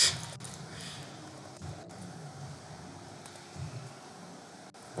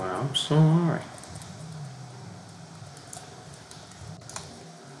 Wow, I'm sorry.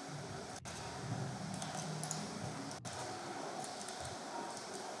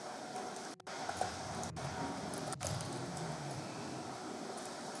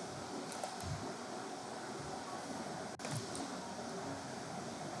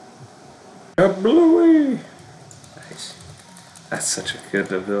 A bluey. Nice. That's such a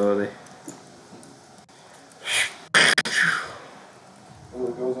good ability. Oh,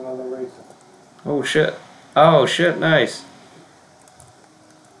 there goes another racer. Oh shit. Oh shit, nice.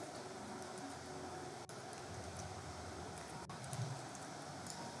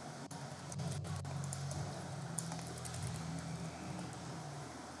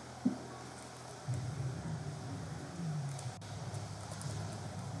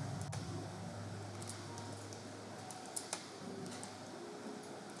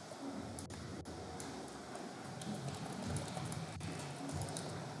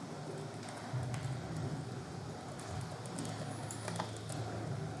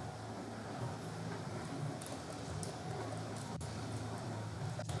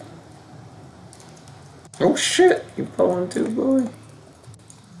 Oh shit, you pulling too, boy.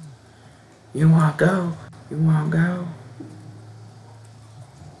 You wanna go? You wanna go?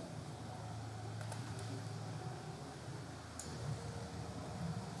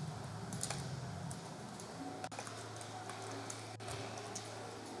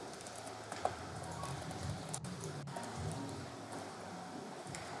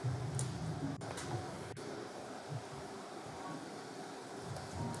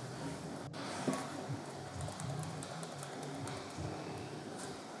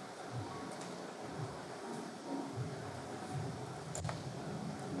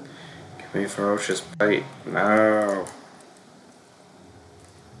 Give me ferocious bite. No.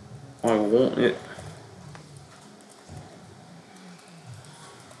 I want it.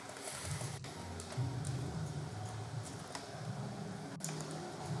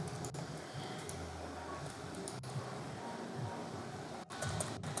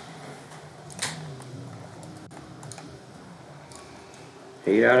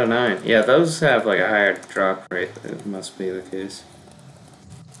 Eight out of 9. Yeah, those have like a higher drop rate. It must be the case.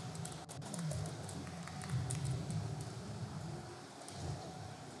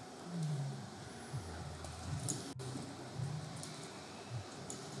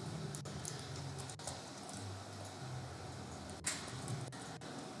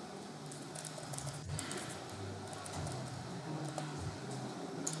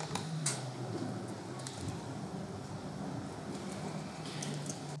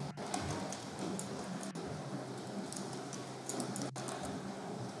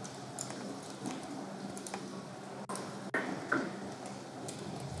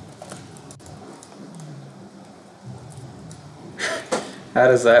 How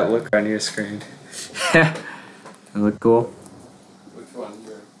does that look on your screen? It look cool? Which one?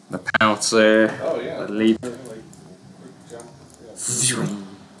 Your... The pounce there. Oh, yeah. The leap. Like, quick jump. Yeah. Zoom.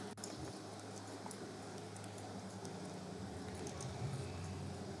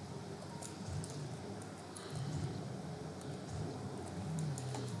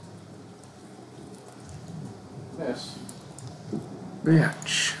 Yes.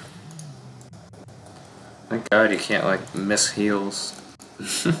 Bitch. Thank God you can't like miss heals.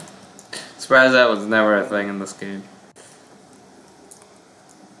 Surprised that was never a thing in this game.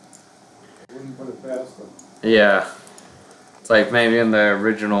 Wouldn't put it past them. Yeah. It's like maybe in the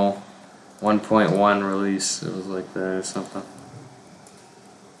original 1.1 release it was like that or something.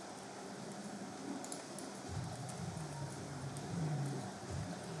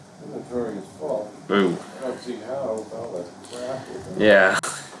 Inventory is full. Ooh. I don't see how with all that crap. with it. Yeah.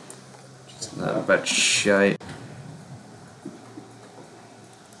 Just not but shite.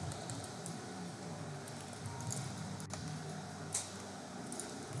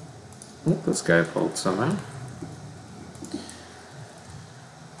 Oh, this guy pulled somehow.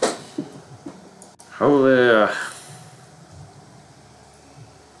 Oh there.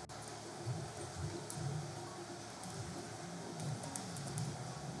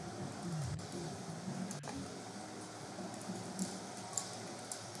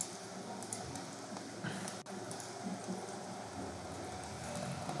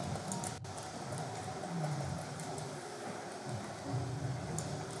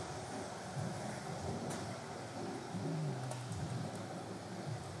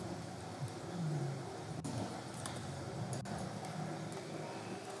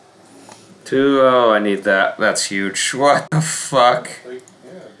 Two, oh, I need that. That's huge. What the fuck?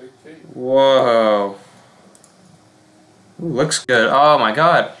 Yeah, big feet. Whoa. Ooh, looks good. Oh my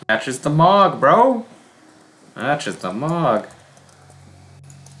god. Matches the Mog, bro. Matches the Mog.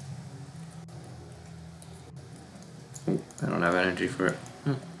 Ooh, I don't have energy for it.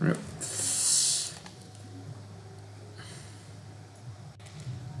 Rip.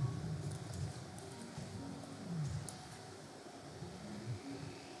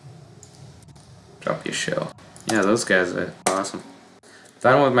 Drop your shell. Yeah, those guys are awesome.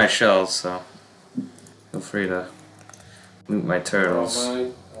 Done with my shells, so feel free to loot my turtles. All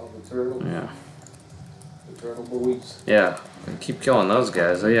mine, all the turtles, Yeah. the turtle boys. Yeah. And keep killing those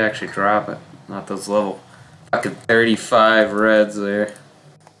guys. They actually drop it. Not those level fucking 35 reds there.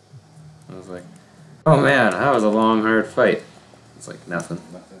 I was like, oh man, that was a long, hard fight. It's like nothing.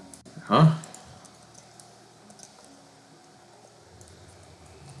 Nothing. Huh?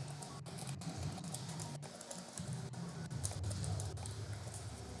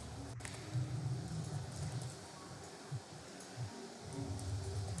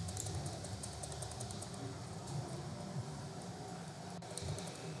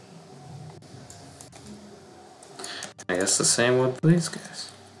 I guess the same with these guys.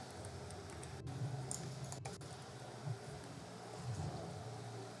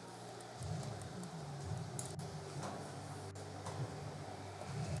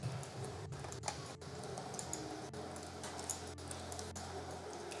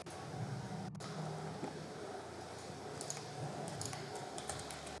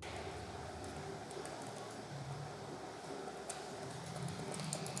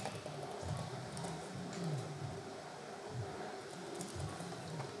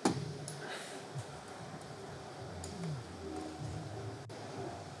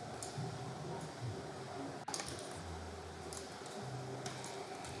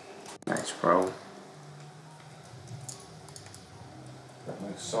 Nice, bro. Got my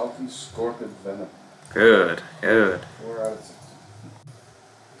salty scorpion venom. Good, good. 4 out of 6.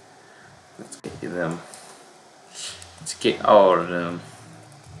 Let's get you them. Let's get all of them.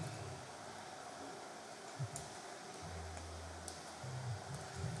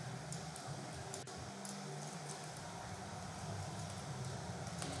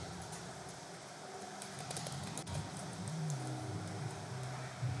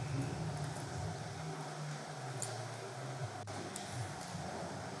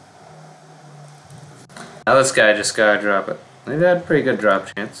 Now this guy just gotta drop it. He had a pretty good drop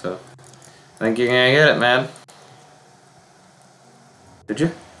chance, so I think you're gonna get it, man. Did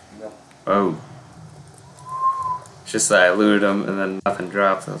you? No. Oh. It's just that I looted him and then nothing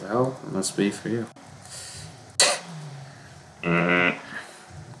dropped. I was like, oh, it must be for you.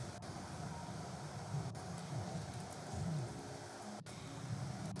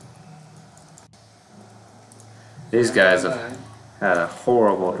 These guys have had a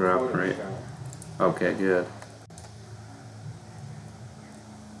horrible drop rate. Okay, good.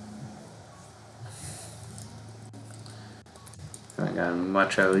 I got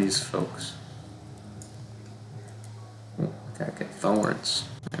much out of these folks. Oh, gotta get thorns.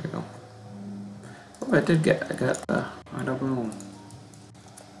 There we go. Oh, I got the Idle Bone.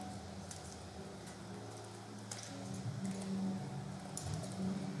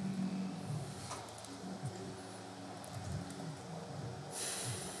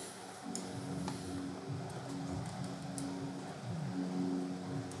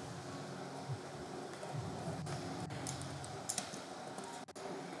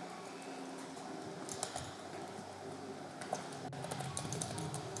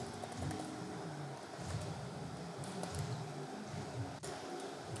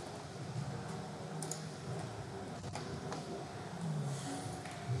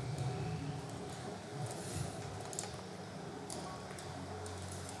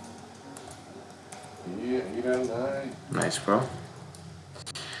 Yeah, 8 out of 9. Nice, bro.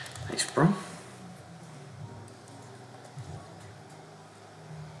 Nice, bro.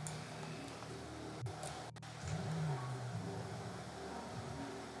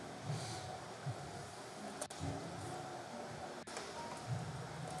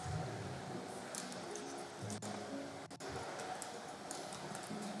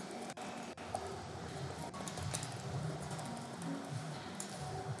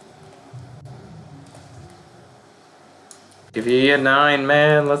 Give you a 9,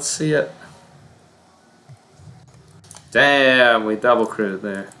 man. Let's see it. Damn, we double critted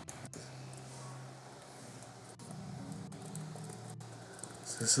there.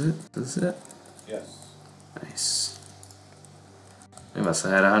 Is this it? Is this it? Yes. Nice. They must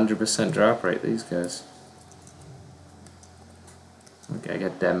have had 100% drop rate, these guys. Okay, I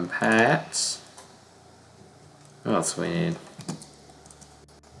got them pats. What else we need?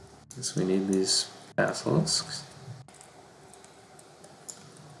 Guess we need these basilisks.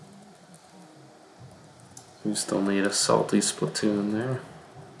 We still need a salty splatoon there.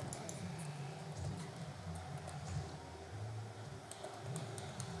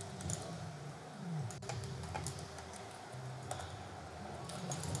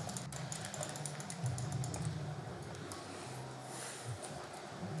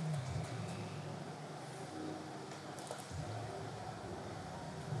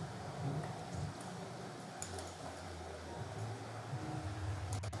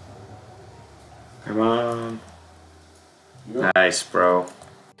 Come on. Yep. Nice, bro.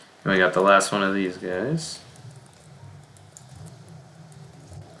 And we got the last one of these guys.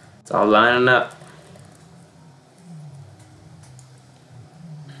 It's all lining up.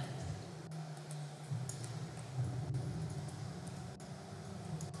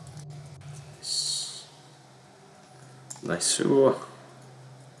 Nice. Ooh.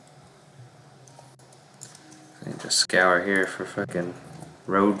 I can just scour here for fucking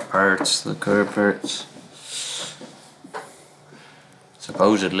road parts, the curb parts.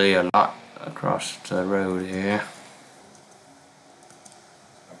 Supposedly a lot across the road here.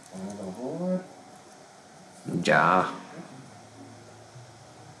 Ja.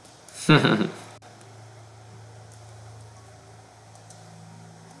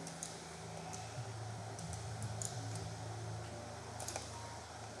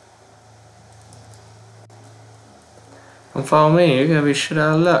 Don't follow me, you're gonna be shit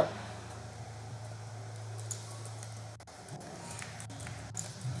out of luck.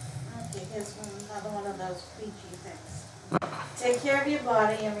 Okay, here's another one of those preachy things. Take care of your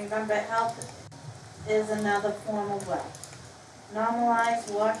body and remember health is another form of wealth.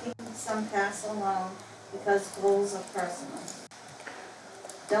 Normalize walking some paths alone because goals are personal.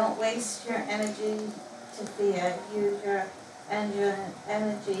 Don't waste your energy to fear. Use your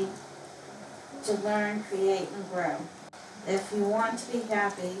energy to learn, create, and grow. If you want to be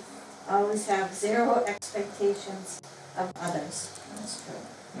happy, always have zero expectations of others. That's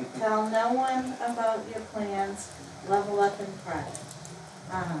true. Tell no one about your plans. Level up in pride.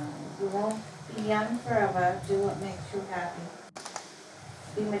 You won't be young forever. Do what makes you happy.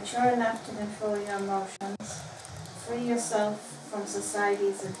 Be mature enough to control your emotions. Free yourself from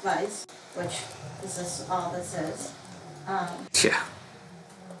society's advice, which is all this is. Yeah.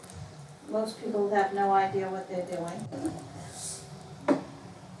 Most people have no idea what they're doing.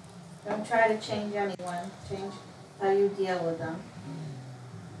 Don't try to change anyone. Change how you deal with them.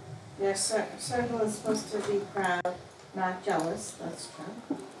 Your circle is supposed to be proud, not jealous. That's true.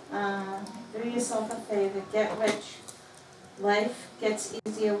 Do yourself a favor. Get rich. Life gets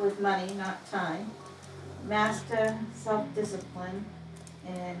easier with money, not time. Master self-discipline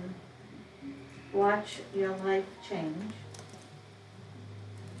and watch your life change.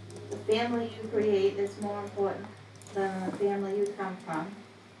 The family you create is more important than the family you come from.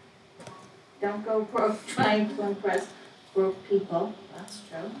 Don't go broke trying to impress broke people. That's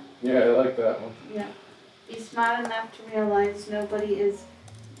true. Yeah, I like that one. Yeah. Be smart enough to realize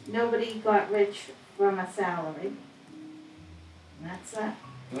nobody got rich from a salary. And that's that.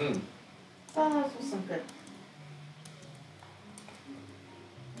 So those were some good.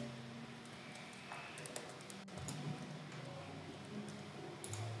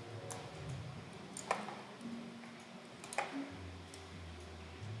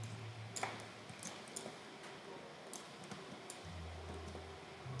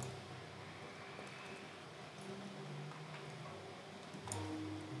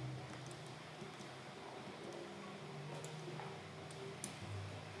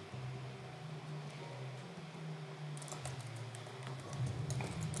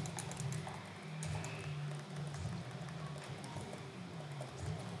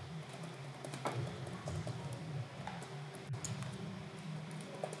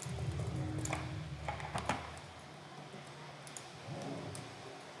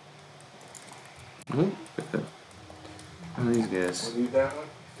 How are these guys? You need that one?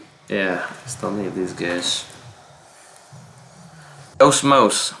 Yeah, still need these guys.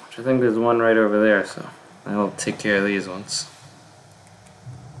 Osmos, which I think there's one right over there, so I'll take care of these ones.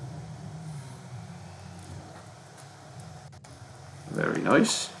 Very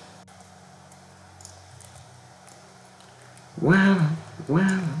nice. Wow,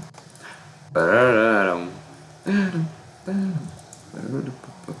 wow.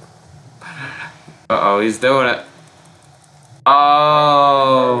 Uh-oh, he's doing it.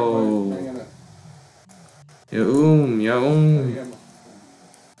 Oh! Yaum.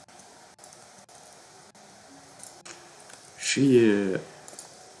 Shit.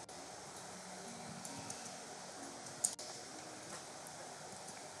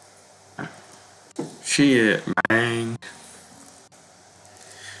 Shit, man.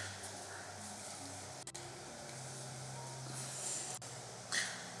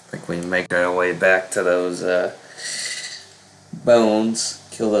 I think we make our way back to those bones.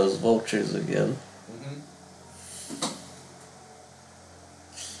 Kill those vultures again.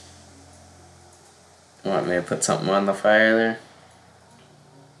 Want me to put something on the fire there?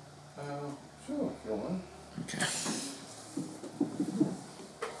 Sure, if you want. Okay.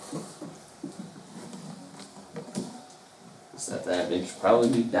 Except that bitch should probably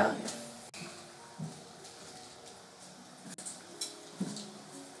be dying.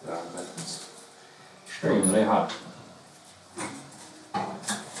 That's extremely hot. There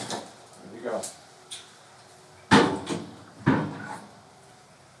you go.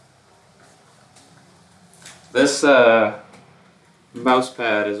 This mouse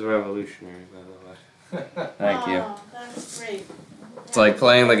pad is revolutionary, by the way. Thank you. Oh, that's great. It's like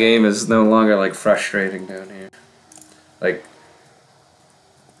playing the game is no longer like frustrating down here. Like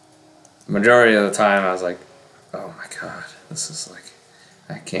majority of the time I was like, oh my god, this is like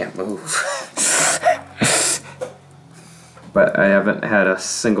I can't move. But I haven't had a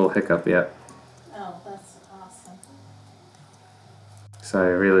single hiccup yet. Oh, that's awesome. So I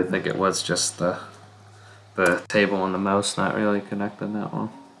really think it was just the table and the mouse not really connected that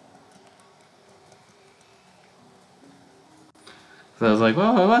well. So I was like,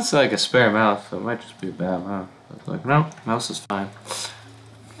 well, it was like a spare mouse, so it might just be a bad mouse. I was like, no, mouse is fine.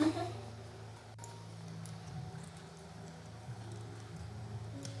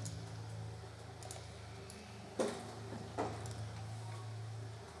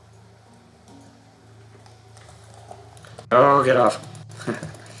 Oh, get off.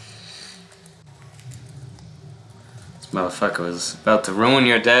 This motherfucker was about to ruin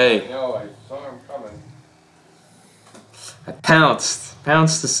your day. No, I saw him coming. I pounced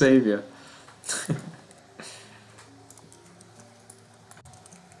to save you.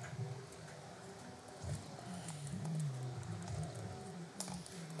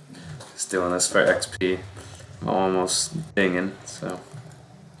 Just doing this for XP. I'm almost dinging, so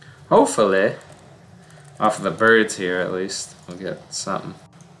hopefully, off of the birds here at least, we'll get something.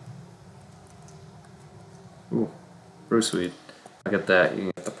 Ooh, Bruce weed. I'll get that. You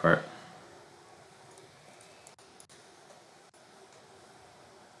can get the part.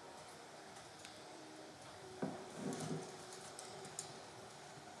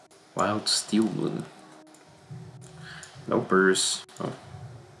 Wild steel bloom. No burrs. Oh.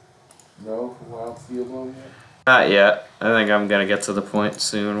 No wild steel bloom yet? Not yet. I think I'm gonna get to the point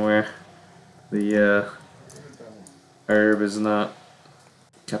soon where the herb is not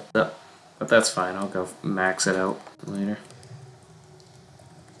kept up. But that's fine. I'll go max it out later.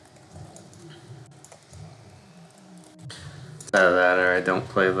 Either that or I don't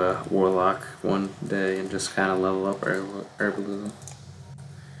play the warlock one day and just kind of level up herbalism.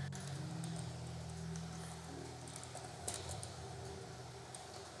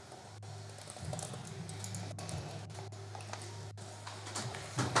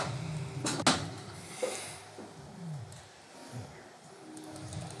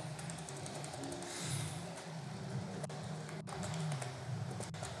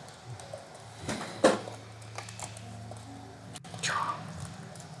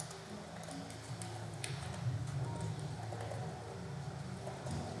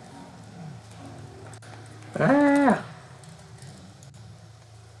 Ah!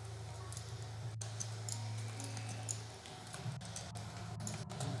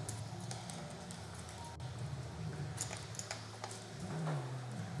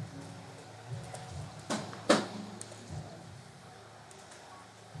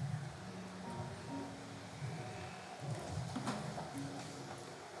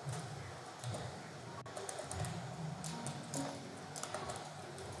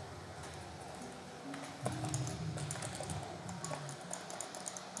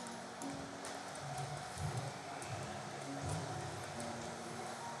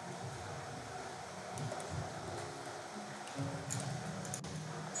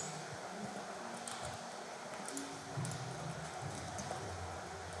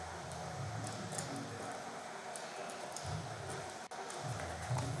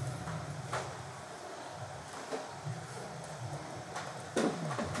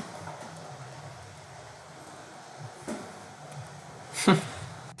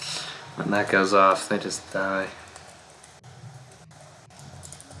 When that goes off, they just die.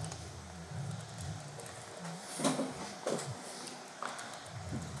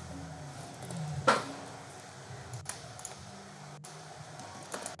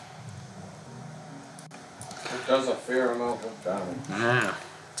 It does a fair amount of damage. Yeah,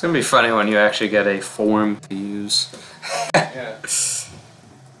 It's gonna be funny when you actually get a form to use. Yeah.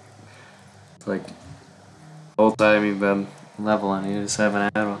 Like, the whole time you've been leveling, you just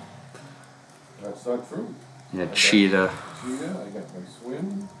haven't had one. That's not true. Yeah, I got cheetah. Cheetah, I got my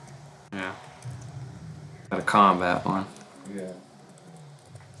swim. Yeah. Got a combat one. Yeah.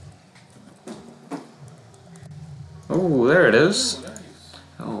 Oh, there it is. Oh, nice.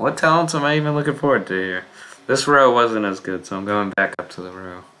 Oh, what talents am I even looking forward to here? This row wasn't as good, so I'm going back up to the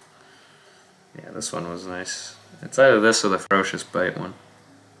row. Yeah, this one was nice. It's either this or the Ferocious Bite one.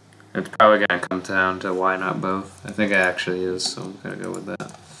 It's probably going to come down to why not both. I think it actually is, so I'm going to go with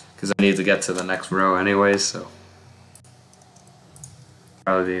that. Because I need to get to the next row anyways, so.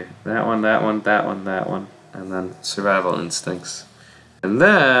 Probably that one, that one, that one, that one. And then Survival Instincts. And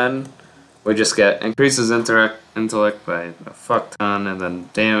then we just get increases intellect by a fuck ton, and then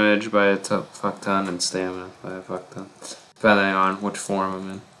damage by a fuck ton, and stamina by a fuck ton. Depending on which form I'm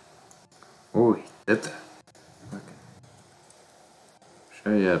in. Oh, he did that. Okay.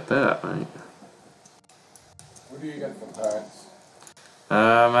 Show you at that, right? What do you got for parts?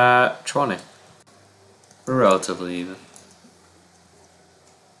 I'm at 20. We're relatively even.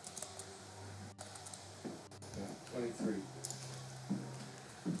 Yeah, 23.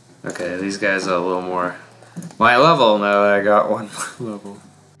 Okay, these guys are a little more my level now that I got one level.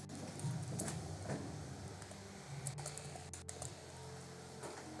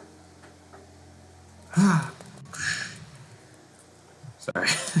 Sorry.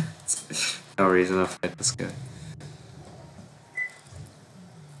 No reason to fight this guy.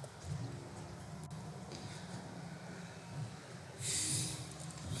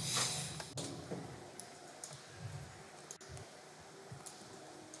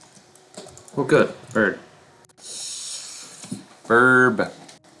 Oh, good. Bird. Burb.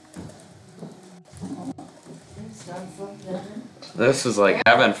 This is like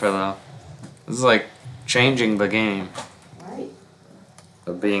heaven for them. This is like changing the game Right.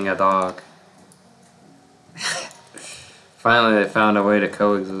 of being a dog. Finally, they found a way to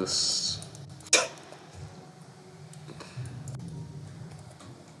coexist.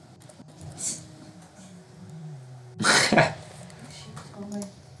 I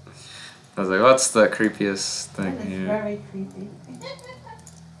was like, what's the creepiest thing That is here? very creepy.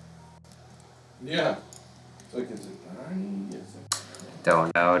 Yeah. It's like, is it Barney? Is it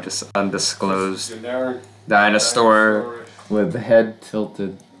Don't know, just undisclosed generic dinosaur dinosaurish? with the head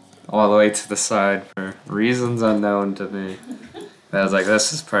tilted all the way to the side for reasons unknown to me. I was like,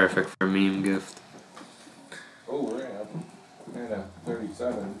 this is perfect for meme gift. Oh, we're at a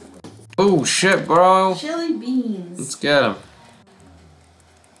 37. Oh shit, bro! Chili beans. Let's get him.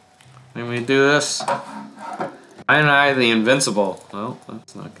 Let me do this. I the invincible. Well,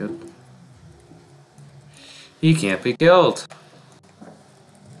 that's not good. He can't be killed.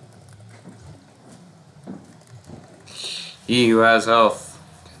 He who has health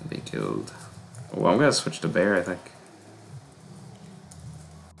can be killed. Oh, I'm gonna switch to bear, I think.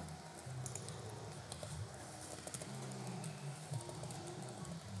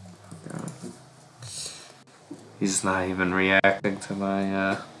 God. He's not even reacting to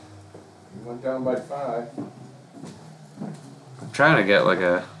my, You went down by 5. I'm trying to get like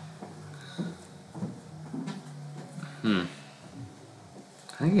a...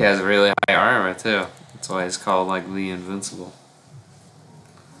 I think he has really high armor too. That's why he's called like the Invincible.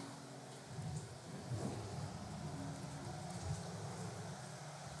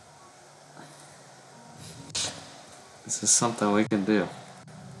 This is something we can do.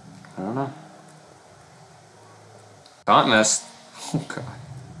 I don't know. Taunt missed. Oh god.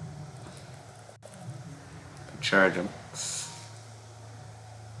 Charge him.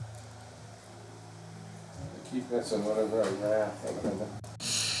 I keep missing whatever I wrath or whatever.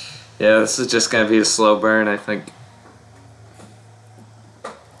 Yeah, this is just gonna be a slow burn, I think.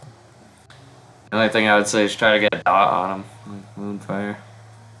 The only thing I would say is try to get a dot on him, like Moonfire.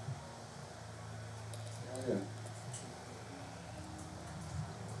 Oh, yeah.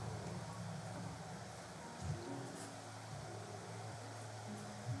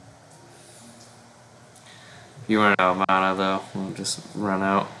 If you run out of mana though, we'll just run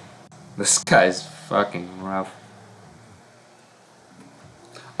out. This guy's fucking rough.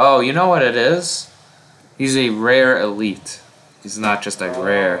 Oh, you know what it is? He's a rare elite. He's not just a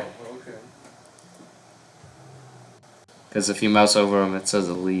rare. Oh, okay. Because if you mouse over him, it says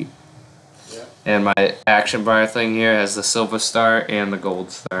elite. Yeah. And my action bar thing here has the silver star and the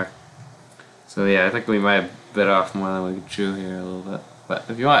gold star. So yeah, I think we might have bit off more than we could chew here a little bit. But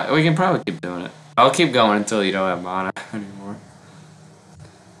if you want, we can probably keep doing it. I'll keep going until you don't have mana anymore.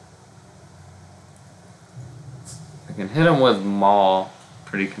 I can hit him with Maul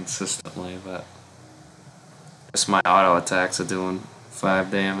pretty consistently, but just my auto attacks are doing 5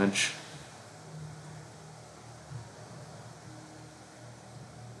 damage.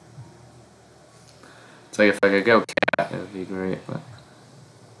 It's like if I could go cat, it would be great, but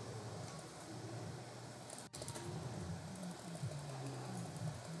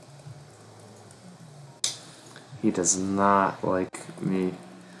he does not like me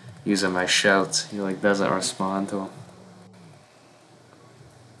using my shouts. He like doesn't respond to them.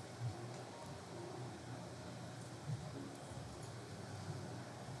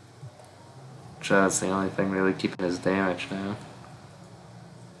 That's the only thing really keeping his damage down.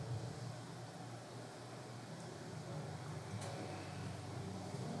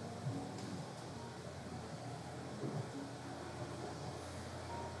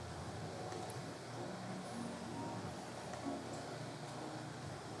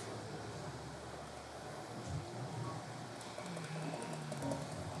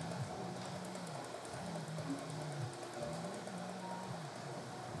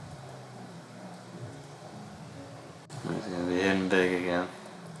 He's gonna be hitting big again.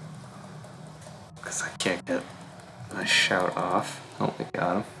 Because I can't get my shout off. Oh, we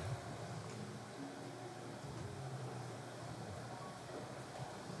got him.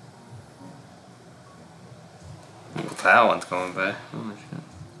 That one's going back. Oh shit.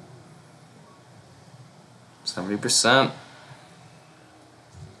 70%.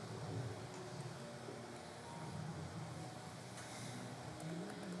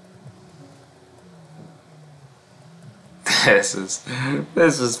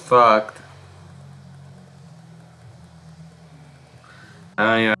 This is fucked. I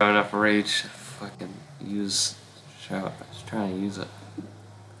don't even have enough rage to fucking use shout. I was trying to use it.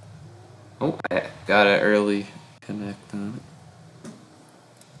 Oh, I got an early connect on it.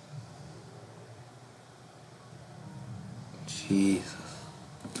 Jesus.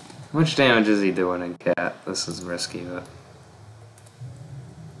 How much damage is he doing in cat? This is risky, but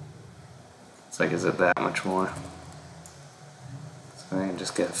it's like, is it that much more? So I can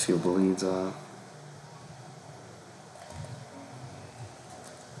just get a few bleeds on him.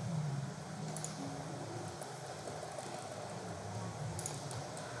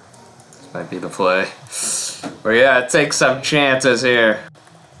 This might be the play. But yeah, take some chances here.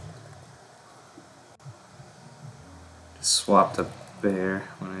 Swap the bear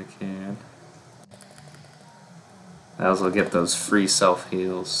when I can. I also get those free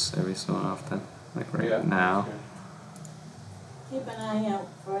self-heals every so often, like right now. Keep an eye out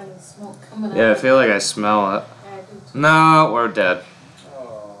for any smoke coming out. Yeah, I feel like I smell it. Yeah, I do too. No, we're dead.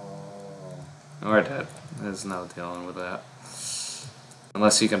 Oh. We're dead. There's no dealing with that.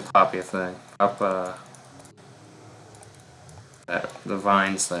 Unless you can pop your thing. Pop the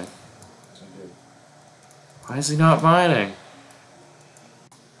vines thing. Why is he not vining?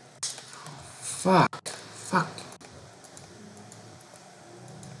 Fuck. Fuck.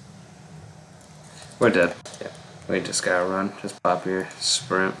 We're dead. Yeah. We just gotta run. Just pop your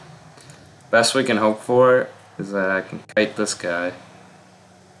sprint. Best we can hope for is that I can kite this guy.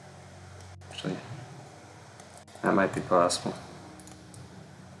 Actually, that might be possible.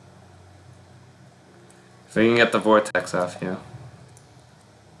 If we can get the vortex off you.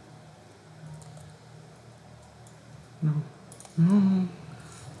 No. No.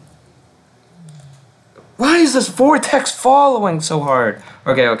 Why is this vortex following so hard?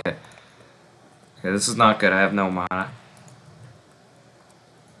 Okay, okay. Okay, this is not good. I have no mana.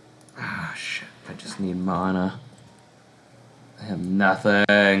 Ah, shit. I just need mana. I have nothing.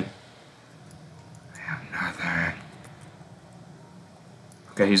 I have nothing.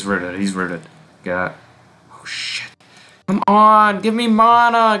 Okay, he's rooted. He's rooted. Got. Oh, shit. Come on. Give me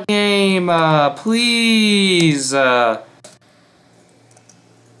mana, game. Please. Just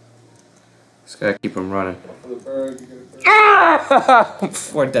gotta keep him running. For the bird, you get a bird. Ah!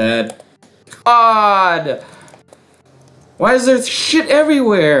 We're dead. God! Why is there shit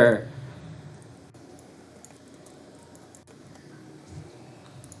everywhere?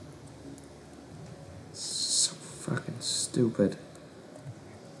 So fucking stupid.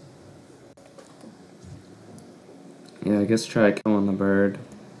 Yeah, I guess try killing the bird.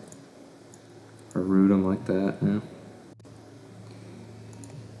 Or root him like that, yeah.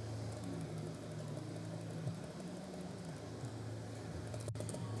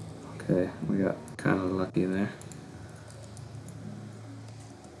 Okay, we got kind of lucky there.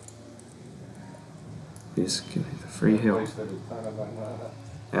 Please give me the free heal. Wasted a ton of my mana.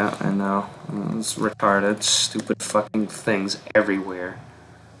 Yeah, I know. It's retarded. Stupid fucking things everywhere.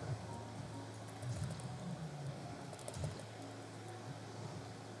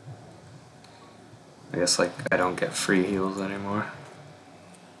 I guess, like, I don't get free heals anymore.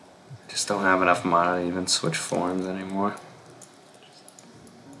 Just don't have enough mana to even switch forms anymore.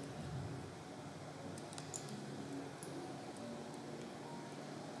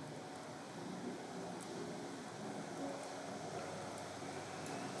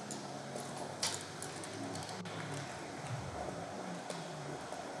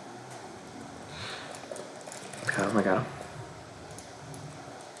 I got him.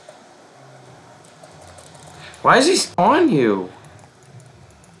 Why is he on you?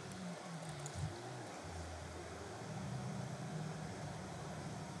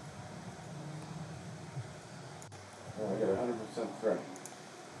 Oh, I got 100% threat.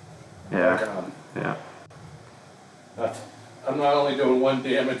 Yeah. Yeah. I'm not only doing 1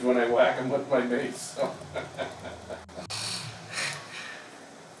 damage when I whack him with my mace, so.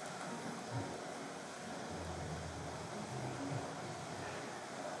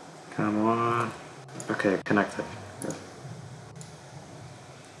 Come on. Okay, connected. Good.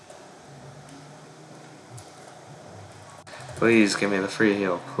 Please give me the free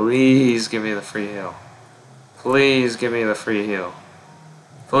heal. Please give me the free heal. Please give me the free heal.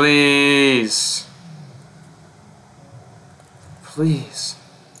 Please. Please.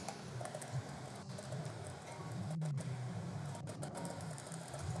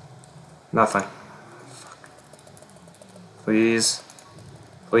 Nothing. Please.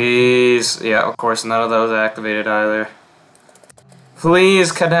 Please. Yeah, of course, none of those activated either.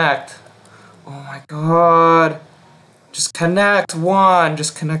 Please connect. Oh my god. Just connect one.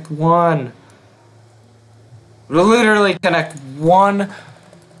 Just connect one. Literally connect one.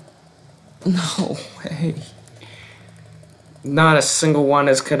 No way. Not a single one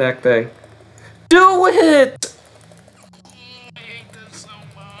is connecting. Do it! I hate this so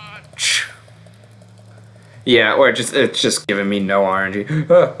much. Yeah, or it's just giving me no RNG.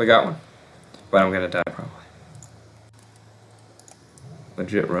 Oh, we got one. But I'm gonna die probably.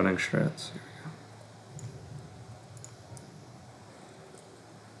 Legit running shreds. Here we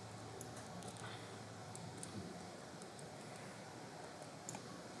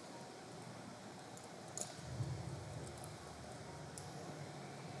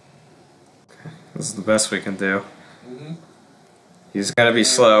go. This is the best we can do. Mm-hmm. He's gonna be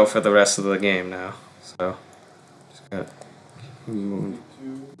slow for the rest of the game now, so just gotta move.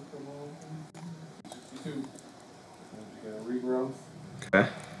 62. You got a regrowth. Okay.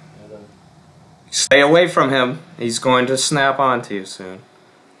 Stay away from him. He's going to snap onto you soon.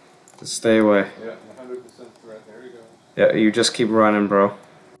 Just stay away. Yeah, 100% threat. There you go. Yeah, you just keep running, bro.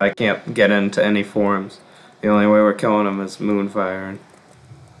 I can't get into any forms. The only way we're killing him is moonfiring.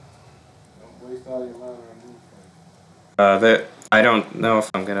 Don't waste all your mana on moonfire. I don't know if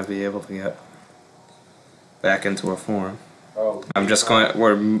I'm gonna be able to get back into a form. Oh. I'm just going.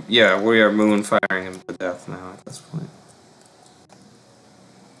 We are moonfiring him to death now at this point.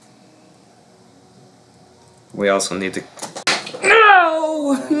 We also need to.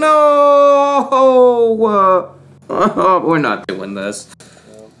 No! No! We're not doing this.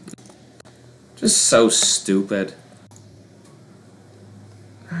 Just so stupid.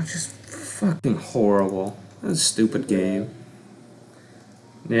 Just fucking horrible. That's a stupid game.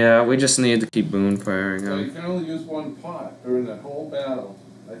 Yeah, we just need to keep moonfiring So you him. can only use 1 pot during the whole battle.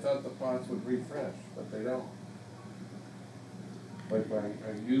 I thought the pots would refresh, but they don't. Like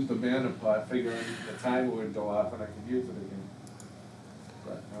I used the mana pot, figuring the timer would go off and I could use it again.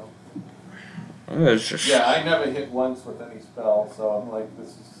 But no. It's just Yeah, I never hit once with any spell, so I'm like, this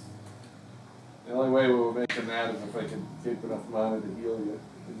is... The only way we were making that is if I could keep enough mana to heal you.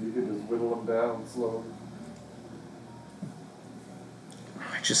 And you could just whittle them down slowly.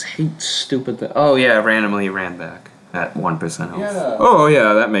 I just hate stupid. Oh yeah, randomly ran back at 1% health. Yeah. Oh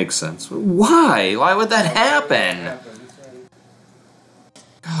yeah, that makes sense. Why? Why would that happen?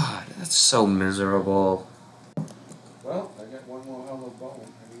 God, that's so miserable. Well, I got 1 more hollow bone. I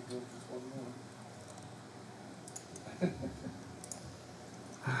need to do just 1 more.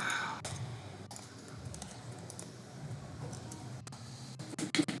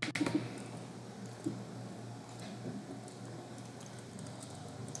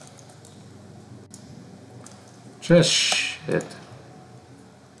 Just shit.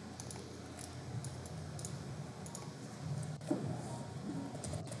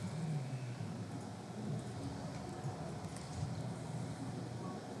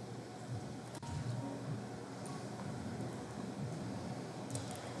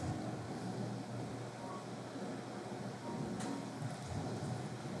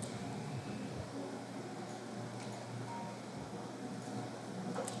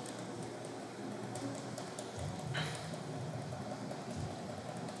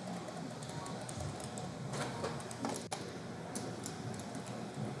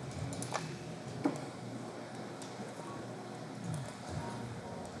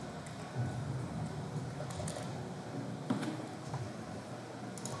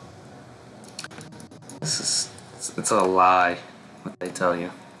 It's a lie, what they tell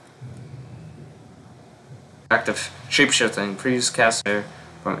you. Active shapeshifting frees caster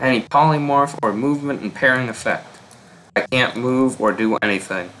from any polymorph or movement impairing effect. I can't move or do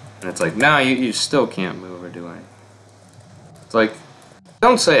anything. And it's like, no, you still can't move or do anything. It's like,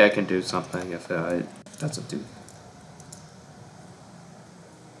 don't say I can do something if it doesn't do.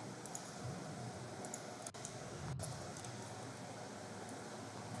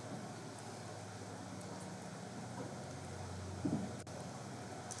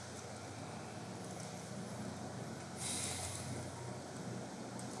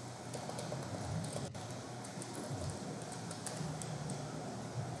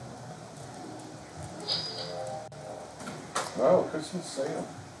 Oh, Christmas sale.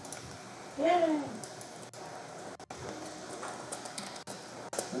 Yay!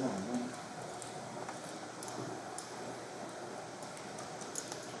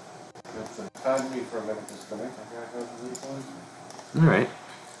 Pardon me for a minute, disconnect. I gotta go to the replays. Alright.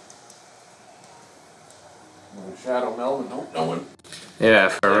 Shadow Melvin, don't know him. Yeah,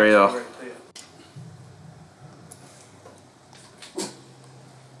 for real. Right there.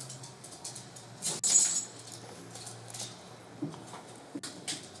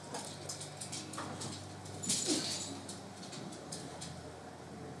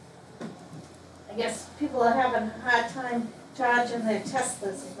 I guess people are having a hard time charging their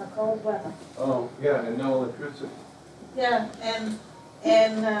Teslas in the cold weather. Oh, yeah, and no electricity. Yeah, and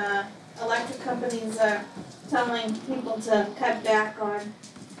electric companies are telling people to cut back on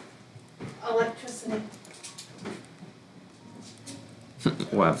electricity.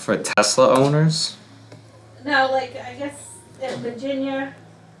 What, for Tesla owners? No, like, I guess in Virginia,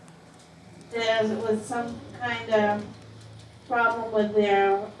 there was some kind of problem with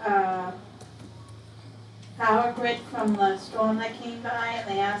their, power grid from the storm that came by, and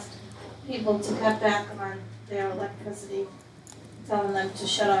they asked people to cut back on their electricity, telling them to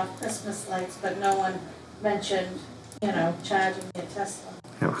shut off Christmas lights, but no one mentioned, charging your Tesla.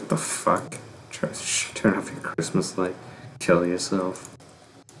 Yeah, what the fuck? Try to turn off your Christmas light. Kill yourself.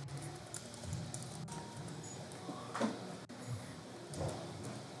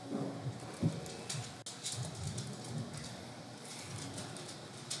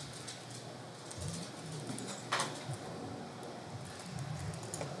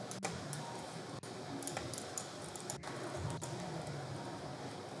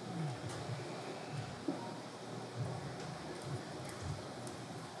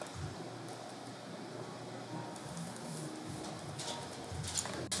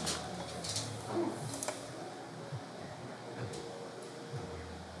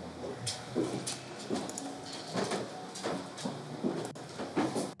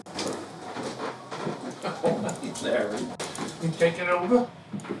 Larry, you taking over?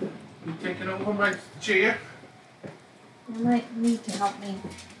 You taking over my chair? You might need to help me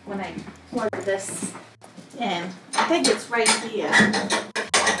when I plug this in. I think it's right here.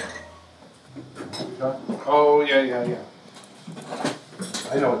 Oh, yeah.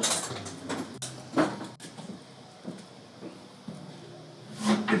 I know it's.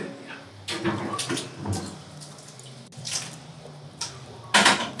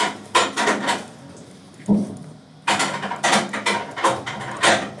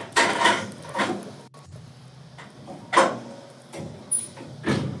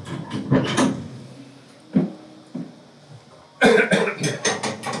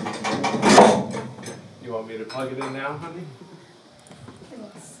 You want me to plug it in now, honey?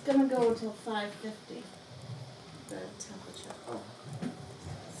 It's gonna go until 550, the temperature. Oh.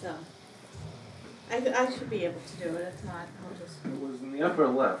 So, I should be able to do it. If not, I'll just. It was in the upper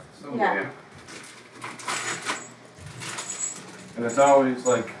left somewhere. And it's always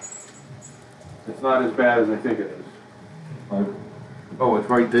like, it's not as bad as I think it is. Oh, it's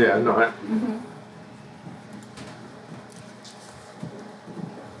right there, not. Mm-hmm.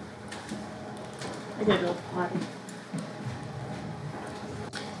 I gotta go potty.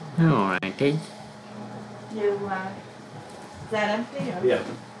 Alrighty. You, is that empty or? Yeah.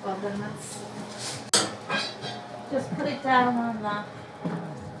 Well, then let's just put it down on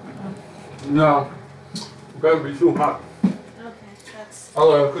the, No. Gotta be too hot. okay, that's,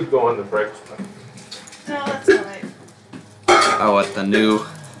 Although I could go on the brakes, but. no, that's all right. Oh, what, the new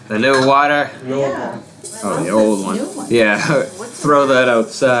water? Yeah. Oh, the old one. New one. Yeah, What's throw the- that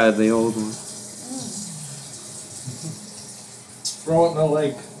outside, the old one. Throw it in the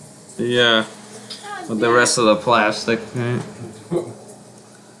lake. Yeah, Oh, with the rest of the plastic, right?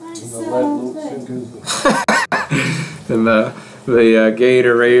 nice And the lead little loop thing. sinkers. And the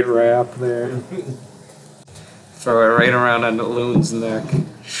Gatorade wrap there. Throw it right around on the loon's neck.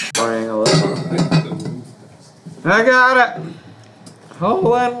 Strangle it. I got it!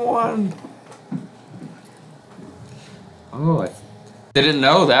 Hole in one! Oh, I didn't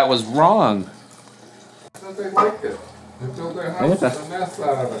know that was wrong. I thought they liked it. They built their house with a nest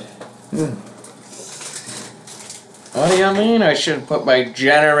out of it. Yeah. What do you mean I should put my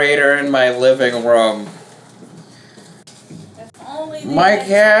generator in my living room? If only they My had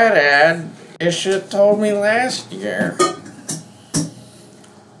cat had. You should have told me last year.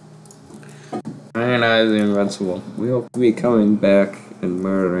 Iron Eyes the Invincible. We'll be coming back and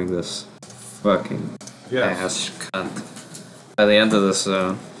murdering this fucking ass cunt by the end of this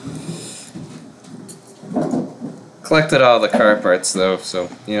zone. Collected all the car parts though, so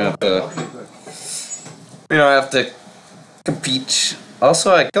you don't have to compete.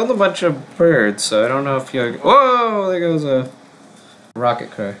 Also, I killed a bunch of birds, so I don't know if you're. Whoa! There goes a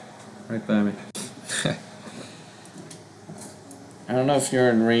rocket car right by me. I don't know if you're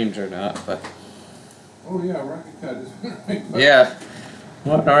in range or not, but. Oh yeah, rocket cat is right by Yeah.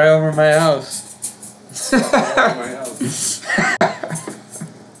 What? Right over my house. my house.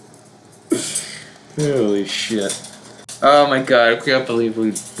 Holy shit. Oh my god, I can't believe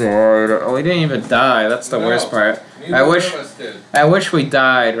we died. Oh, we didn't even die, that's the worst part. Neither one of us did. I wish we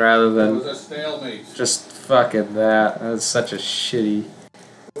died rather It than was a stalemate. just fucking that. That was such a shitty.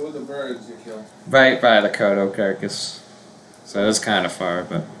 Who were the birds you killed? Right by the Kodo carcass. So it was kind of far,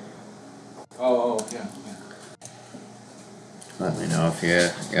 but Oh, yeah. let me know if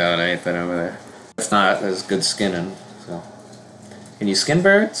you got anything over there. If not, there's good skinning, so. Can you skin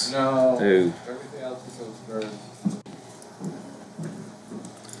birds? No. Dude. Everything else is those birds.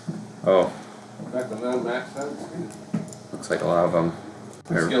 Oh, Back when that max out. looks like a lot of them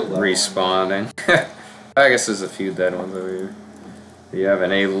are Skill level. respawning. I guess there's a few dead ones over here. Do you have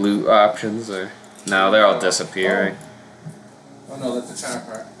any loot options or? No, they're all disappearing. Oh no, that's a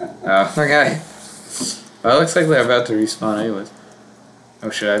car park. Oh, okay. Well, it looks like they're about to respawn anyways. Oh,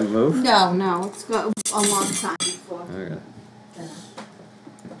 should I move? No, it's got a long time before. Okay.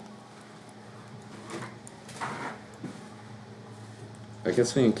 I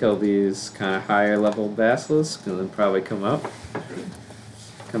guess we can kill these kind of higher level basilisks and then probably come up.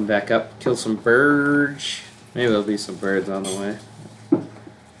 Come back up, kill some birds. Maybe there'll be some birds on the way.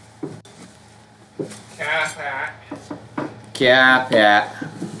 Car park. Cat.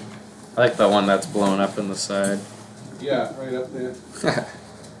 I like the one that's blown up in the side. Yeah, right up there.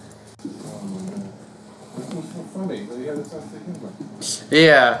 Oh man. This was so funny. They had a sense of humor.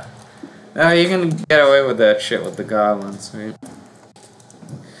 Yeah. No, you can get away with that shit with the goblins, right?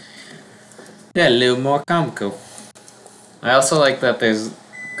 Yeah, a little more comical. I also like that there's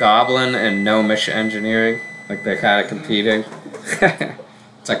goblin and gnomish engineering. Like they're kind of competing.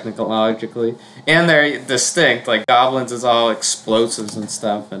 Technologically. And they're distinct. Like goblins is all explosives and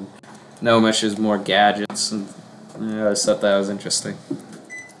stuff, and gnomish is more gadgets. And yeah, I just thought that was interesting.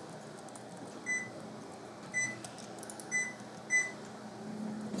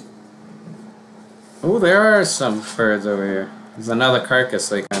 Oh, there are some birds over here. There's another carcass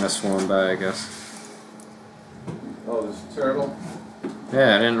they kind of swarmed by, I guess. Oh, this turtle.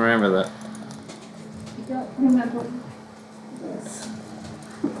 Yeah, I didn't remember that. You don't remember this.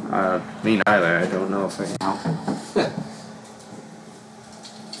 Me neither. I don't know if I know.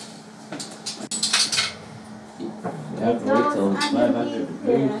 You have to wait till it's 500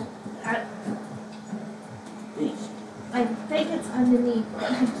 degrees. I think it's underneath, but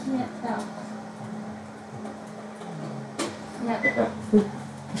I can't tell. Yeah.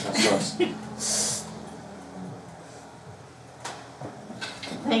 That's us.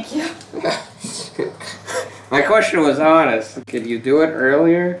 Thank you. My question was honest. Could you do it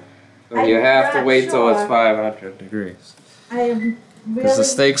earlier? Or do you I'm have to not wait till it's sure. 500 degrees? I am Because the really.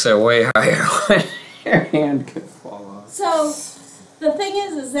 stakes are way higher when your hand could fall off. So, the thing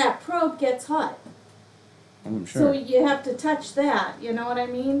is that probe gets hot. I'm So sure. you have to touch that, you know what I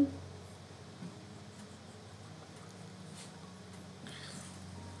mean?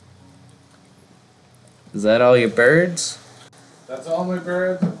 Is that all your birds? That's all my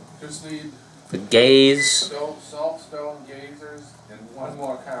birds. Just need The gays? saltstone gazers and one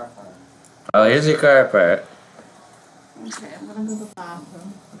more car park. Oh, here's your car part. Okay, I'm gonna go to the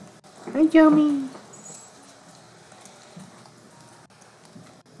bathroom. Hi, Yummy.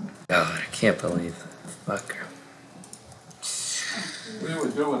 Oh, I can't believe that fucker. We were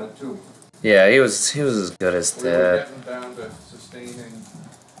doing it too. Yeah, he was as good as We were dead. getting down to sustaining.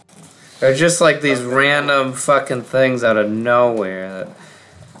 They're just like these random fucking things out of nowhere that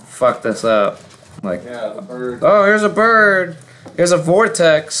fucked us up. Like, Yeah, the bird. oh, here's a bird. Here's a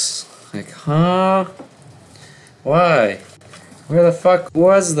vortex. Like, huh? Why? Where the fuck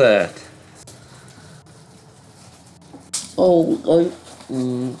was that? Are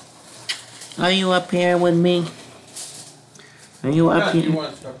you up here with me? Are you up You here?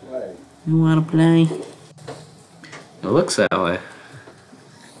 want to play? You wanna play? It looks that way.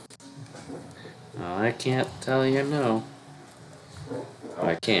 Oh, I can't tell you no.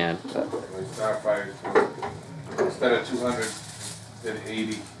 I can, but My Starfire, instead of 200, did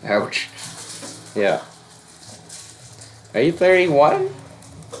 80. ouch. Yeah. Are you 31?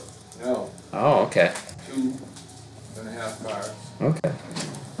 No, Oh, okay. 2.5 cars. Okay.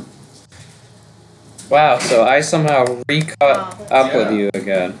 Wow, so I somehow re-caught up with Yeah. you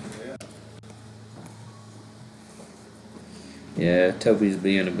again. Yeah. Yeah, Toby's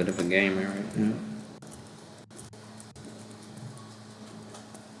being a bit of a gamer right now.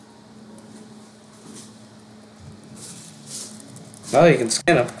 Oh, you can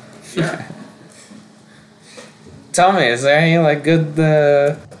skin him. Yeah. Tell me, is there any like good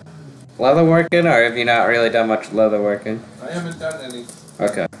leather working, or have you not really done much leather working? I haven't done any.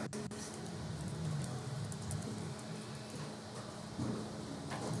 Okay.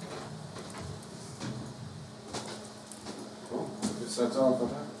 Cool. Guess that's all for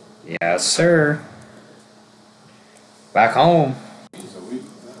that. Yes, sir. Back home. Jeez, a week.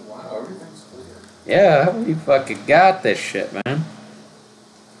 Wow, everything's clear. Yeah, we fucking got this shit, man.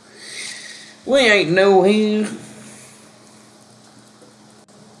 We ain't no here.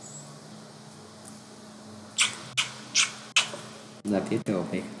 Love you,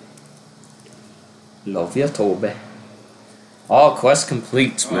 Toby. Love you, Toby. All quest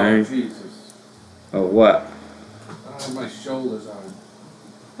completes, Oh, man. Jesus. Oh, what? I don't have my shoulders on.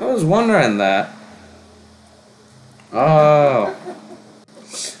 I was wondering that. Oh.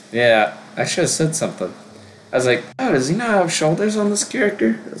 Yeah, I should have said something. I was like, oh, does he not have shoulders on this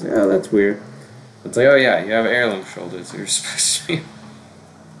character? I was like, oh, that's weird. It's like, oh yeah, you have heirloom shoulders. You're supposed to be.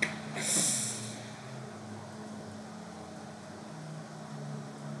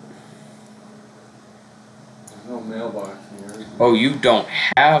 There's no mailbox here. Oh, you don't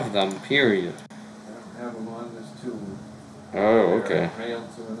have them, period. I don't have them on this tune. Oh, okay. They're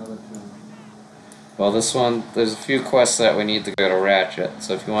mailed to another tune. Well, this one, there's a few quests that we need to go to Ratchet,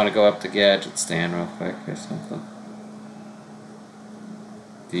 so if you want to go up to Gadget Stand real quick or something.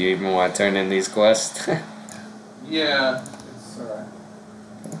 Do you even want to turn in these quests? Yeah, it's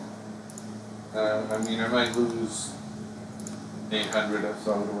alright. I mean, I might lose 800 or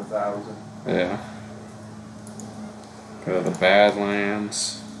so to 1,000. Yeah. Go to the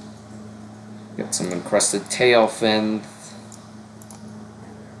Badlands. Get some encrusted tail fin.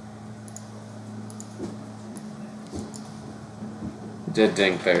 Did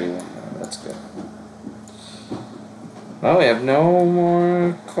ding 31. Oh, that's good. Well, we have no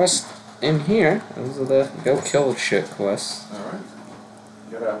more quests in here. Those are the go kill shit quests. Alright.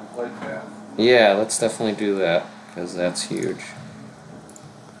 Get a flight path. Yeah, let's definitely do that, because that's huge.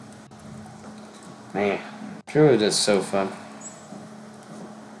 Man, Druid is so fun.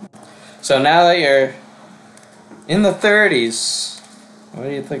 So now that you're in the 30s, what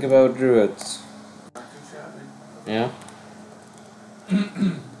do you think about Druids? Not too shabby. Yeah?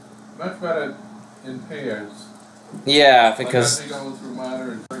 Much better in pairs. Yeah, Like, because... I'd be going through Modern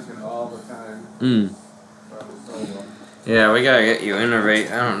and drinking all the time. Probably solo. Yeah, we gotta get you Innervate.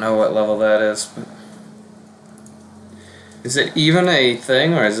 I don't know what level that is, but... Is it even a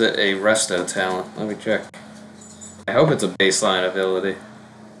thing, or is it a resto talent? Let me check. I hope it's a baseline ability.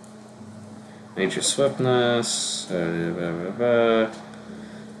 Nature Swiftness...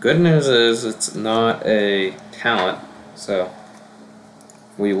 Good news is, it's not a talent, so...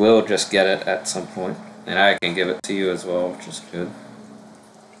 We will just get it at some point. And I can give it to you as well, which is good.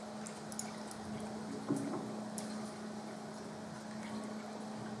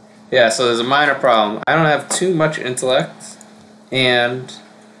 Yeah, so there's a minor problem. I don't have too much intellect, and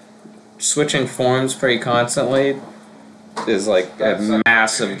switching forms pretty constantly is like a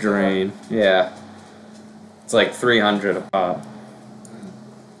massive drain. Yeah. It's like 300 a pop.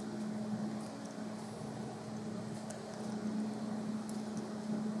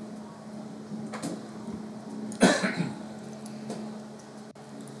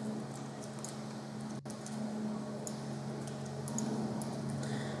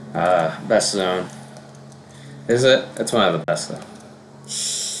 Best zone. Is it? It's one of the best though.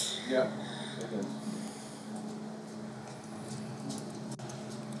 Yeah, it is.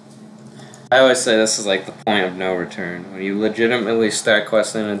 I always say this is like the point of no return. When you legitimately start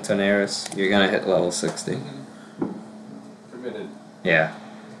questing in Tenaris, you're gonna hit level 60. Committed. Yeah.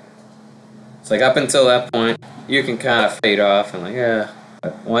 It's like up until that point, you can kind of fade off and like, yeah.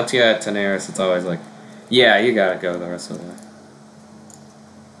 But once you're at Tenaris, it's always like, yeah, you gotta go the rest of the way.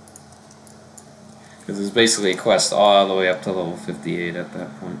 Because it's basically a quest all the way up to level 58 at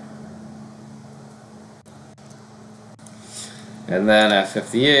that point. And then at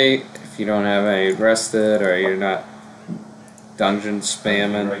 58, if you don't have any rested or you're not dungeon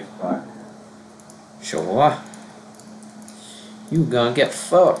spamming, Right back. sure, you gonna get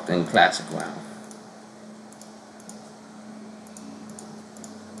fucked in Classic WoW.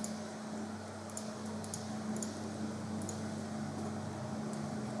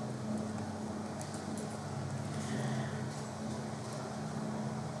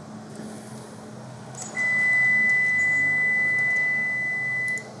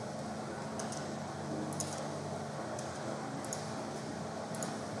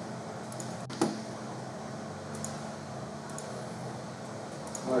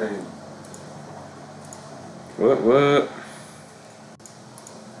 Wait. What?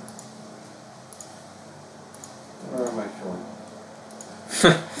 Where am I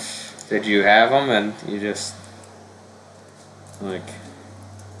showing? Did you have them and you just like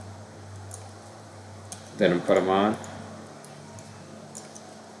didn't put them on?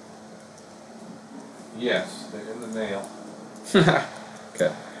 Yes, they're in the mail.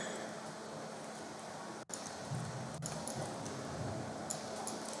 Okay.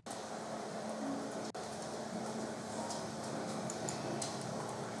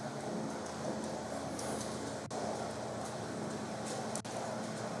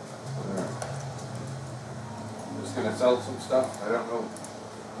 I'm just gonna sell some stuff. I don't know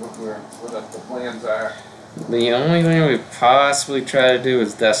what the plans are. The only thing we possibly try to do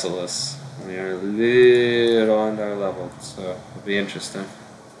is Desolus. We are a little under level, so it'll be interesting.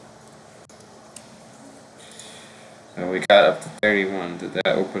 We got up to 31. Did that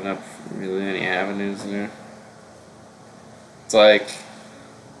open up really any avenues there? It's like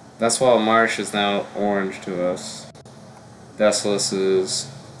that's why Marsh is now orange to us. Desolus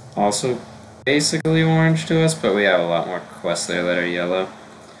is also basically orange to us, but we have a lot more quests there that are yellow.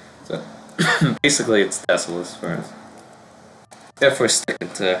 So basically it's Desolus for us. If we're sticking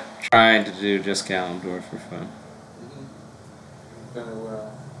to trying to do just Kalimdor for fun. Gonna,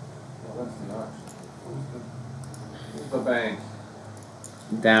 well, that's the auction. Who's the bank?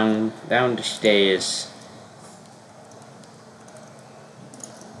 Down the stairs.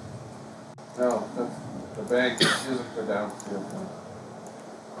 No, that's, the bank isn't the downstairs one.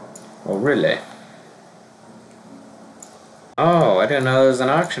 Oh, really? Oh, I didn't know there was an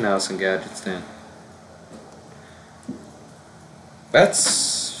auction house in Gadgets then.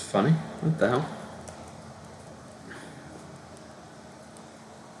 That's funny. What the hell?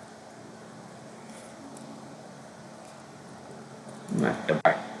 I'm at the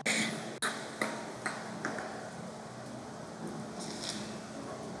back.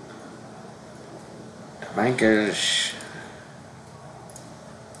 The bankers.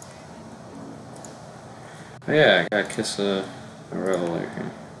 Oh yeah, I gotta kiss a reveler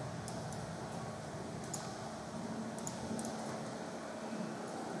here.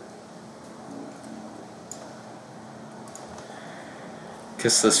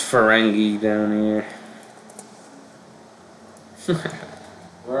 Kiss this Ferengi down here.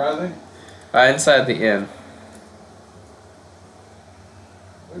 Where are they? Inside the inn.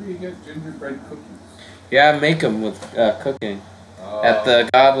 Where do you get gingerbread cookies? Yeah, make them with cooking. At the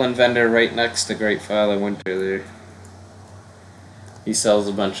goblin vendor right next to Great Father Winter there. He sells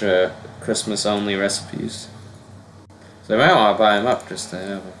a bunch of Christmas only recipes. So I might want to buy them up just to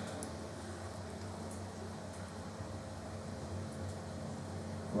have them.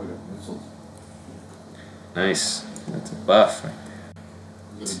 Oh, I got missiles. Nice. That's a buff right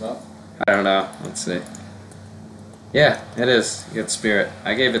there. Is it enough? I don't know. Let's see. Yeah, it is. You get spirit.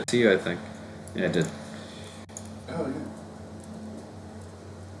 I gave it to you, I think. Yeah, I did. Oh, yeah.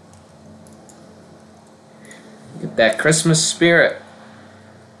 Get that Christmas spirit.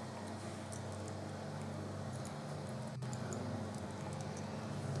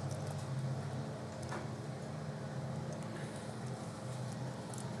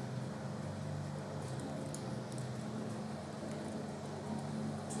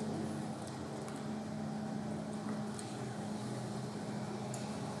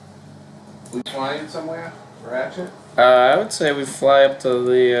 We flying somewhere? Ratchet? I would say we fly up to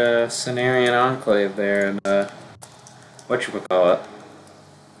the Cenarian Enclave there and whatchamacallit?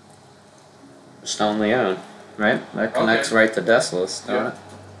 Stone Leone, right? That connects Okay. right to Desolus, don't Yeah. it?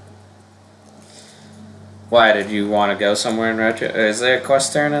 Why, did you want to go somewhere in Ratchet? Is there a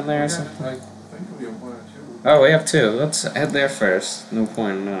quest turn in there or something? I think we have one or two. Oh, we have two. Let's head there first. No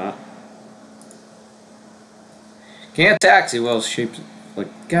point in Can't taxi Will's sheep.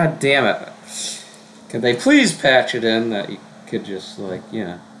 Like, god damn it. Could they please patch it in that you could just, like, you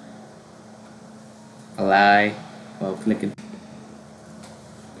know. ally while clicking.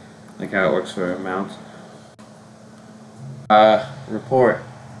 Like how it works for a mouse. Report.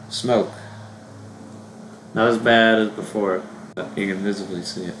 Smoke. Not as bad as before, but you can visibly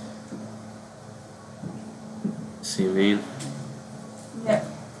see it. See what I mean? Yeah.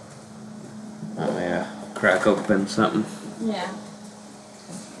 Oh yeah. Crack open something. Yeah.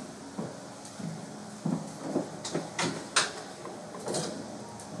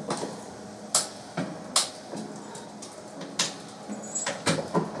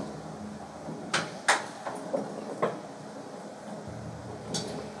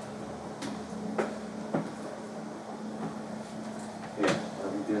 Yeah,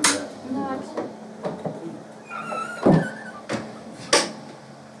 let me do that.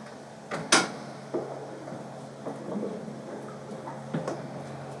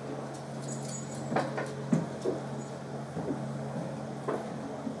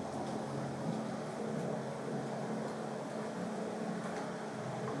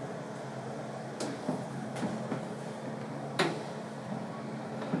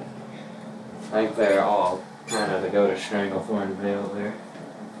 I think they're all kind of to go to Stranglethorn Vale there.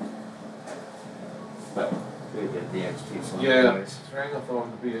 But we get the XP from Yeah, the boys.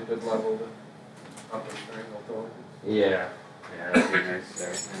 Stranglethorn would be a good level to up a Stranglethorn. Yeah. Yeah, that'd be nice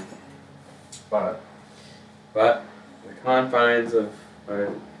there. But But the confines of our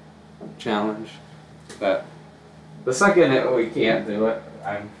challenge. But the second we can't do it,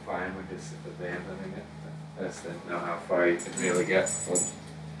 I'm fine with just abandoning it. I just didn't know how far you could really get with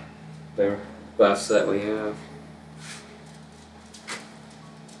the buffs that we have.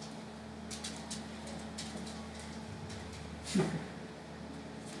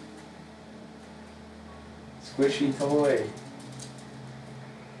 Squishy toy.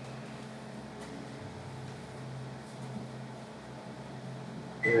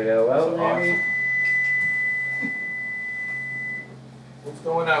 Here we go. Well, That's Larry. awesome. What's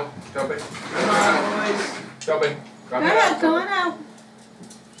going out? Jumping. Come on, boys. Jumping. Go ahead, go on out.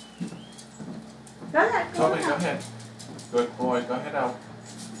 Go ahead, go on Jumping, go out. ahead. Good boy, go ahead out.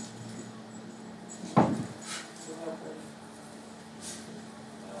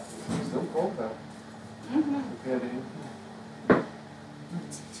 Still cold though. Mm-hmm. Compared to you.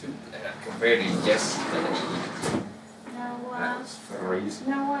 It's too bad compared to yesterday. No, That was freezing.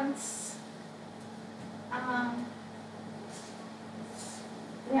 no one's,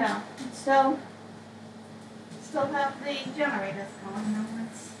 you know, still have the generators going. No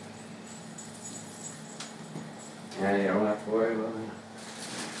one's. Yeah, you don't have to worry about it.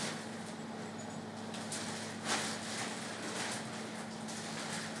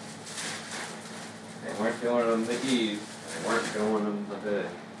 They weren't doing them the eve. They weren't doing them the day.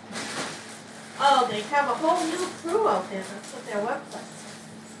 Oh, they have a whole new crew out there. That's what their website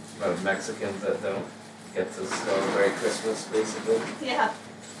says. But Mexicans that don't get to celebrate Christmas, basically. Yeah,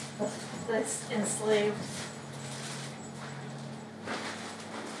 that's enslaved.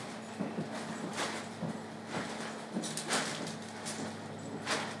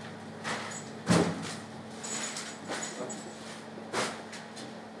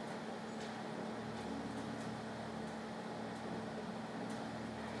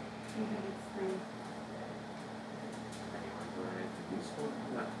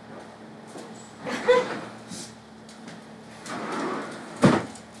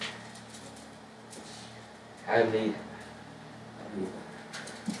 I need.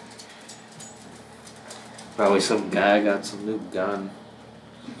 Probably some guy got some new gun.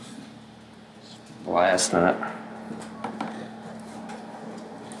 Blasting it.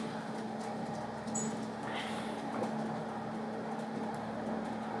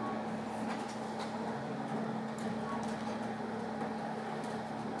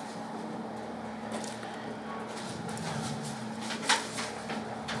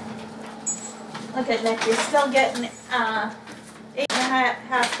 Look at Nick, you're still getting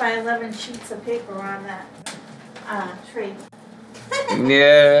 8.5 by 11 sheets of paper on that tree.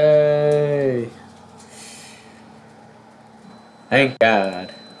 Yay! Thank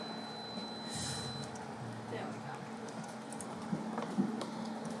God. There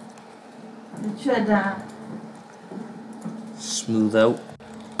we go. It should, Smooth out.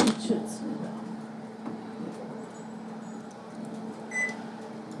 it should smooth out.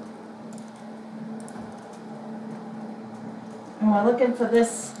 And we're looking for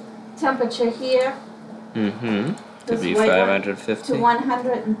this temperature here Mm-hmm. To This be white one 550. to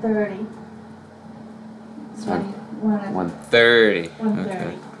 130. That's what you want to 130. 130.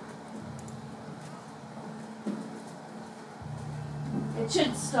 Okay. It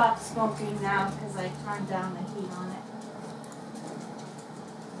should stop smoking now because I turned down the heat on it.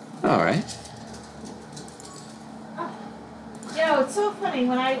 All right. know, it's so funny.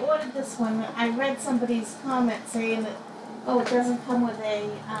 When I ordered this one, I read somebody's comment saying that, oh, it doesn't come with a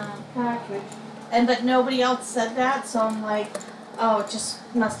cartridge. But nobody else said that, so I'm like, oh, it just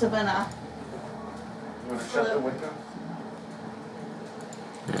must have been a... You wanna shut the window?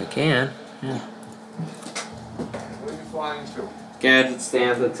 I can. Yeah. Where are you flying to? Gadget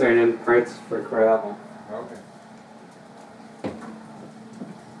stand to turn in parts for gravel. Okay.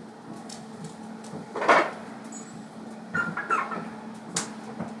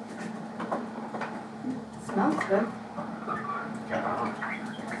 Smells good.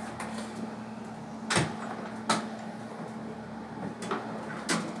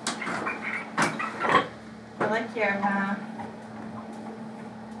 I like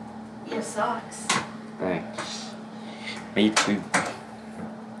your socks. Thanks. Me too.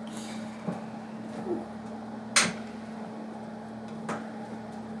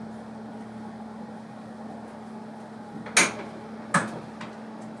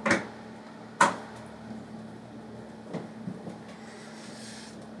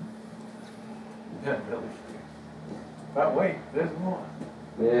 Yeah, really. But wait, there's more.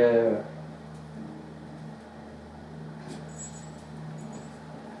 Yeah.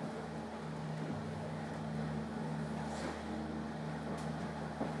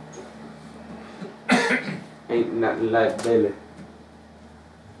 Ain't nothing like Billy.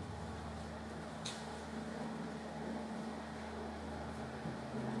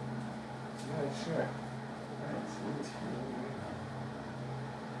 Yeah, sure.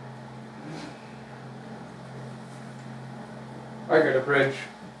 I got a bridge.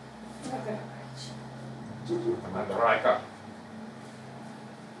 Commander Riker.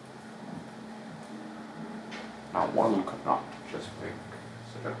 Now one could not just make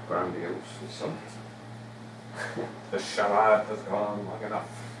such a grandiose result. The charade has gone long enough.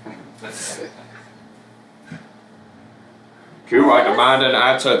 Q, I demand an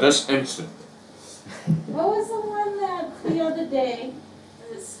answer this instant. What was the one that the other day?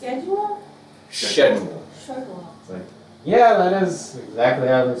 Was it schedule? Schedule. Schedule. Yeah, that is exactly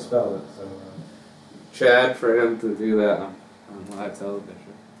how they spell it. So, Chad for him to do that on live television.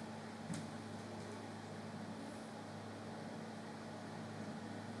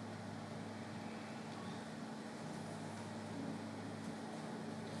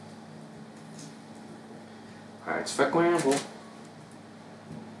 Alright, it's Fick Ramble. I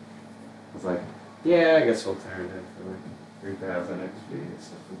was like, yeah, I guess we'll turn it for like 3,000 XP or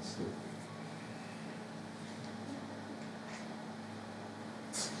something stupid.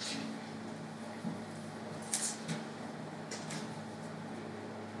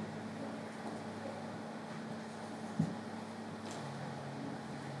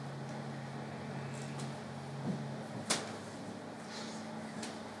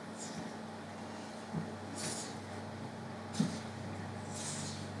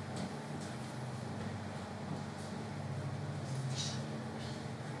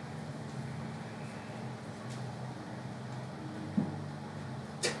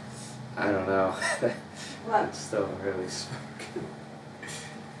 I don't know. What? It's still really smoking.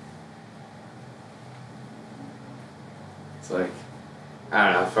 It's like,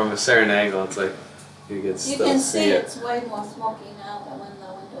 I don't know, from a certain angle, it's like you can You still can see see it. it's way more smoky now than when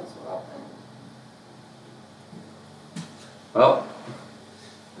the windows were open. Well,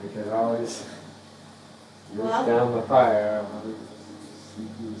 we can always use Well- down the fire.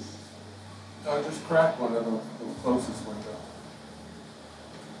 I just cracked one of the closest window.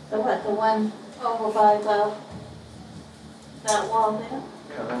 The what? The one over by that wall there?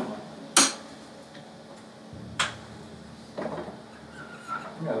 Yeah, that one.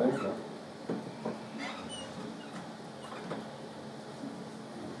 Yeah, there you go.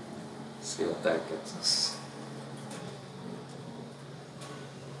 see what that gets us.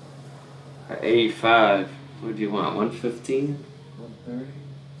 At 85, what do you want, 115? 130?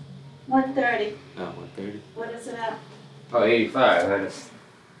 130. No, 130. What is it at? Oh, 85, I just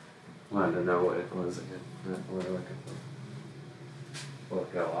wanted to know what it was again. What we're looking for. Will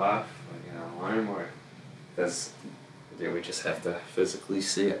it go off, like an alarm, or does we just have to physically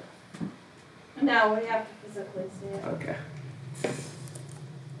see it? No, we have to physically see it. Okay.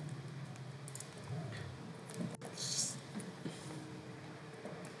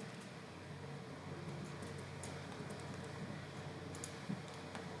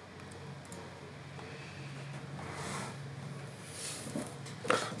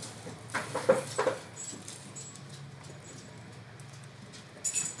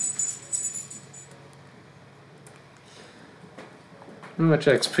 How much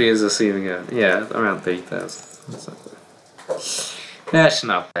XP is this even getting? Yeah, around 3,000. That's not bad. That's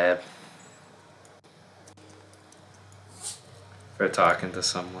not bad. talking to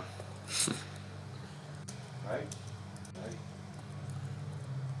someone. Right? Right?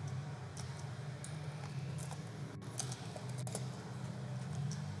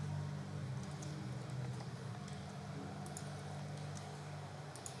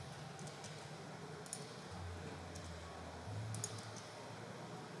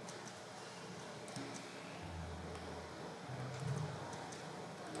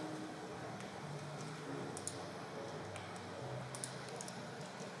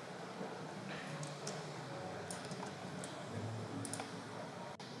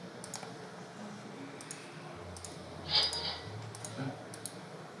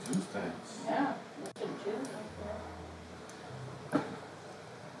 Tuesdays. Yeah, look at June up there.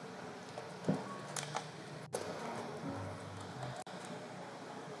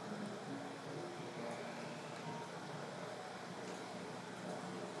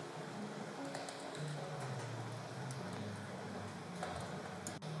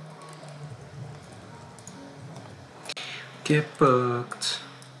 Get booked.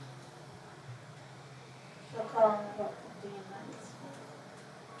 She'll call in about 15 minutes.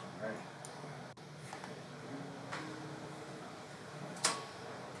 Right.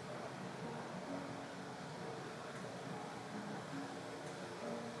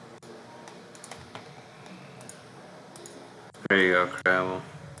 There you go, Crabble.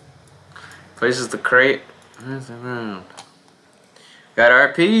 Places the crate. Where's the round? Got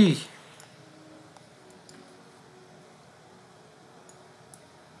RP.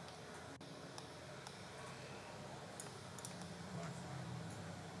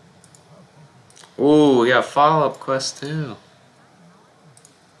 Ooh, we got follow-up quest too.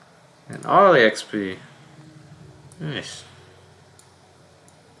 And all the XP. Nice.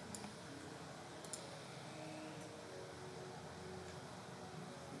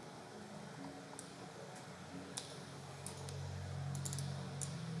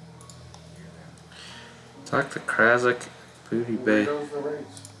 Talk to Krasik, Booty There Bay. goes the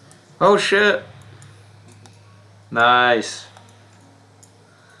race. Oh shit! Nice.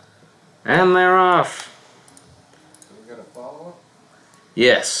 And they're off. So we got a follow-up?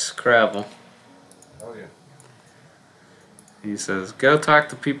 Yes, Crabble. Oh yeah. He says, go talk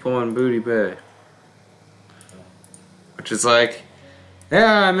to people in Booty Bay. Which is like,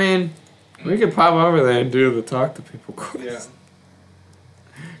 yeah, I mean, we could pop over there and do the talk to people quest.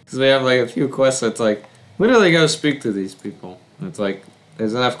 Yeah. Because we have like a few quests that's like, literally go speak to these people. It's like,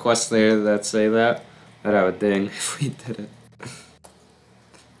 there's enough quests there that say that I would ding if we did it.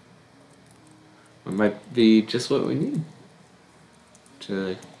 It might be just what we need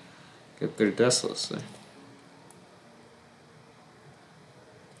to get their death list there.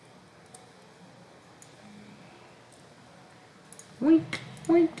 Wink,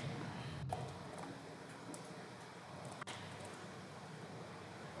 wink.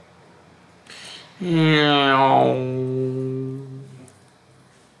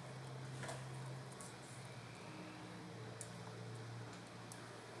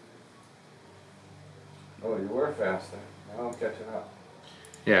 Oh, you were faster. Now I'm catching up.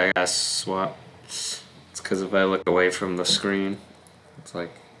 Yeah, I gotta swap. It's because if I look away from the screen, it's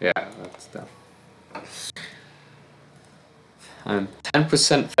like, yeah, that's done. I'm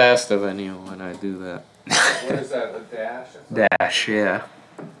 10% faster than you when I do that. What is that, a dash or something? Dash, yeah.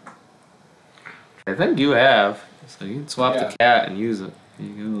 I think you have. So you can swap Yeah. the cat and use it. You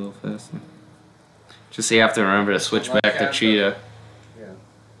go a little faster. Just so you have to remember to switch My back to cat cheetah. Yeah.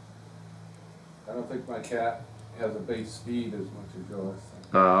 I don't think my cat has a base speed as much as yours.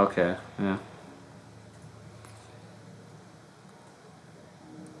 So. Oh, okay. Yeah.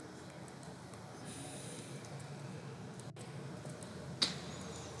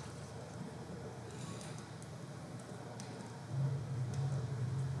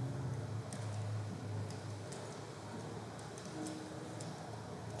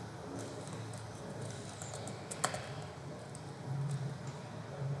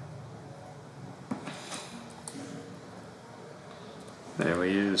 There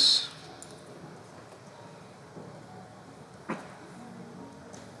we use.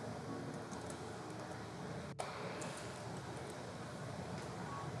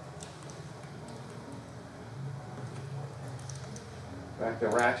 Back to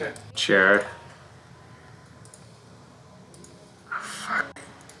Ratchet. Chair. Fuck.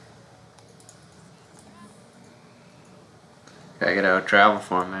 Gotta get out of travel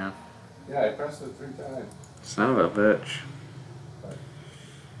for him, man. Yeah, I pressed it 3 times. Son of a bitch.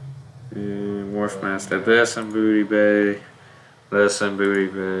 Wharfmaster, this and Booty Bay. This and Booty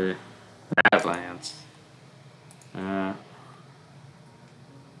Bay. Badlands.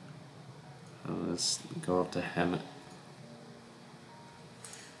 Let's go up to Hemet.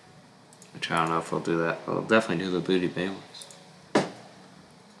 I don't know if we'll do that. We'll definitely do the Booty Bay ones.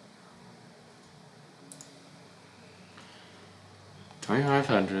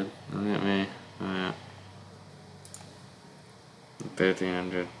 2,500. Look at me.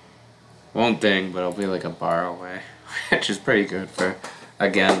 1,300. Won't ding, but it'll be like a bar away, which is pretty good for,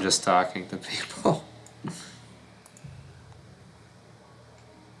 again, just talking to people.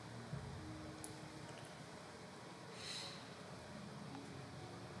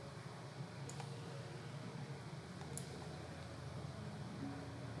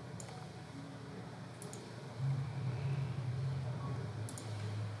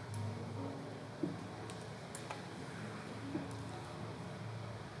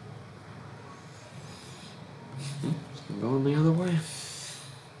 Going the other way.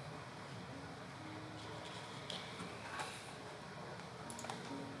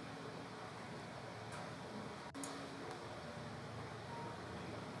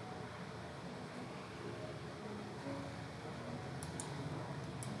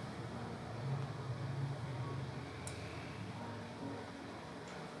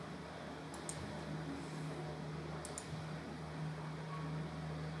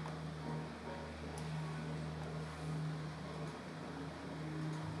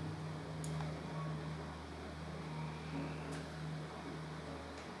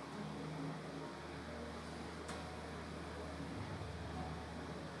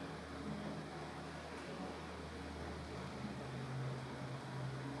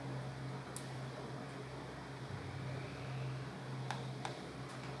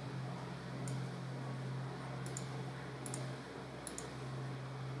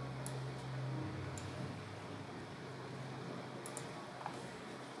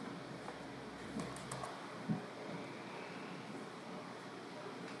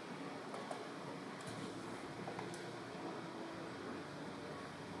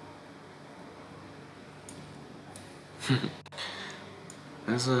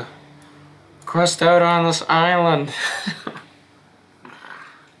 There's a quest out on this island.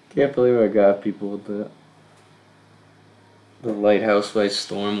 Can't believe I got people with the lighthouse by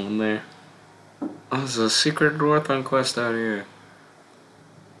storm one there. There's a secret Northern quest out here.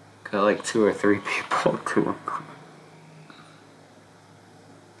 Got like 2 or 3 people to them.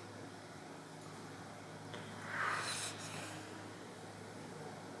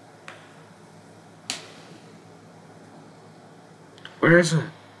 Where is it?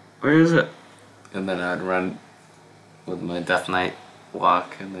 Where is it? And then I'd run with my Death Knight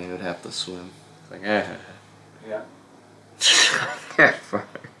walk and they would have to swim. It's like, eh. Yeah. Yeah, fuck.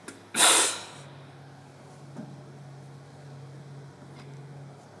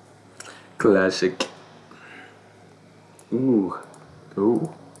 Classic. Ooh.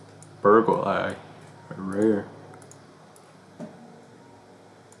 Ooh. Burgle eye. Rare.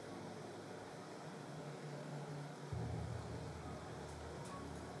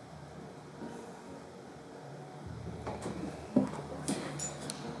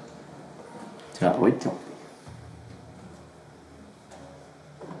 Wait till.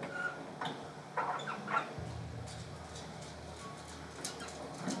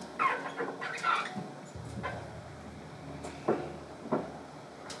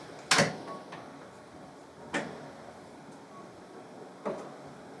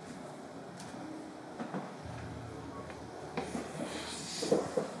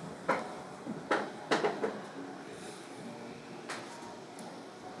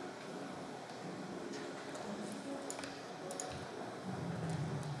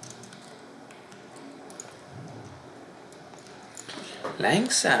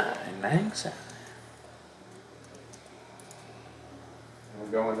 Langside, Langside. We're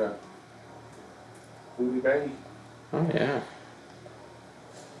going to Booty Bay. Oh yeah.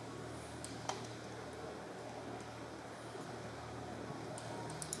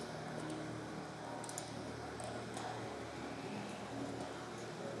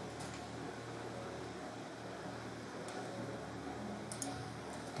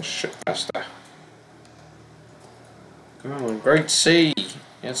 The shipmaster. Oh, great sea.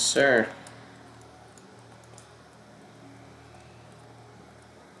 Yes, sir.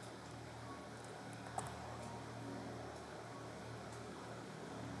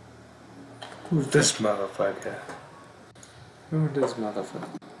 Who's this motherfucker? Who is this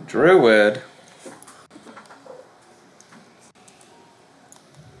motherfucker? Druid.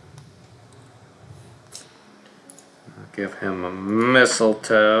 I'll give him a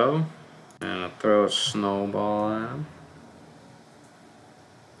mistletoe and I'll throw a snowball at him.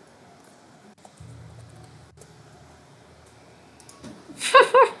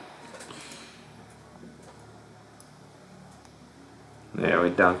 There,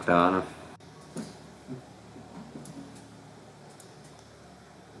 we dunked on him.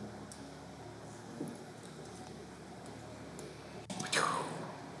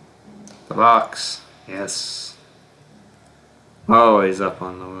 Clocks. Yes. Always up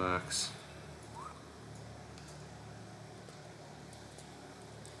on the works.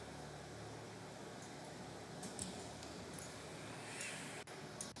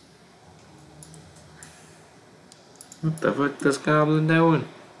 What the fuck this goblin doing?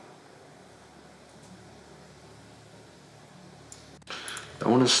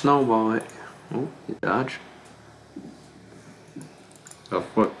 Don't want to snowball it. Oh, you dodge. Oh,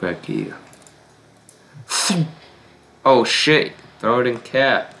 fuck back here. Oh shit! Throw it in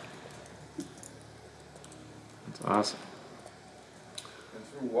cat. That's awesome. And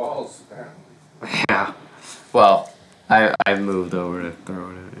through walls, apparently. Yeah. Well, I moved over to throw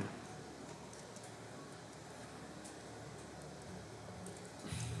it in.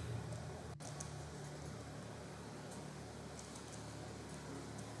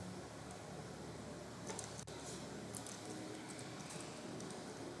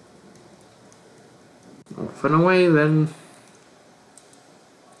 Off and away then.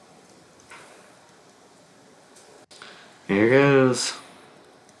 Here goes.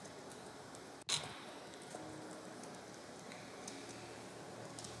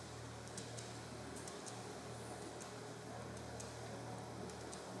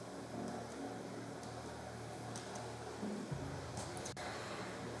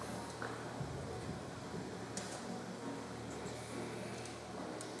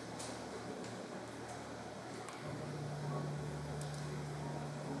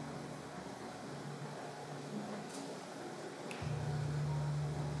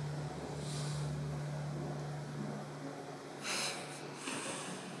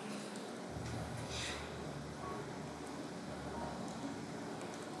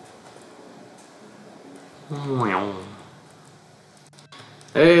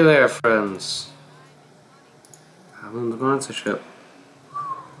 Hey there, friends. Having sponsorship.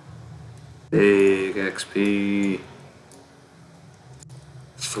 Big XP.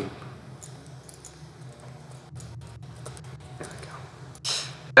 There we go.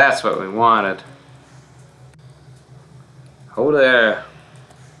 That's what we wanted. Hold there.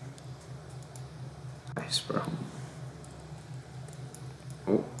 Nice, bro.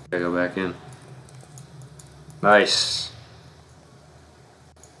 Oh, gotta go back in. Nice.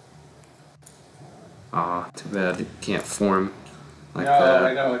 Aw, too bad it can't form like No, that.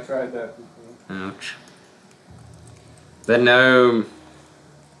 I know, I tried that before. Ouch. The gnome.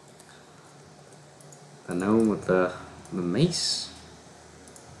 The gnome with the mace.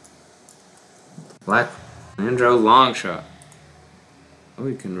 Black Andro Longshot. Oh,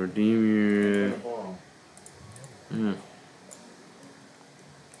 you can redeem your... Yeah.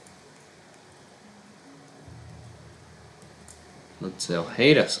 Let's see, they'll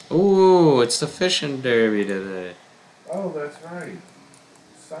hate us. Oh, it's the fishing derby today. Oh, that's right.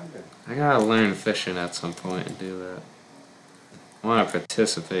 Sunday. I gotta learn fishing at some point and do that. I want to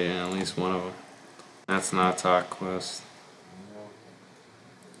participate in at least one of them. That's not a talk quest.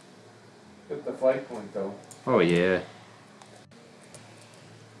 Get the fight point though. Oh yeah.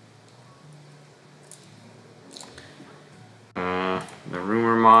 The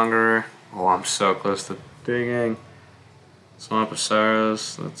rumor monger. Oh, I'm so close to digging.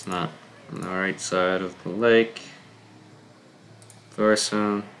 Swamposaurus. That's not on the right side of the lake.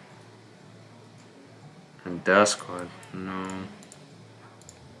 Thorson. And Duskwad. No.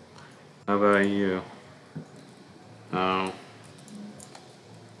 How about you? No.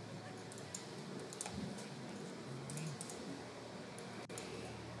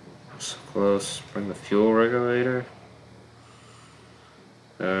 So close. Bring the fuel regulator.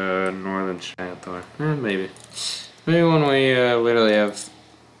 Northern Shanthor. Maybe. Maybe when we literally have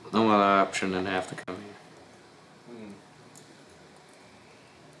no other option and have to come here.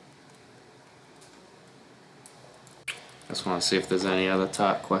 Just want to see if there's any other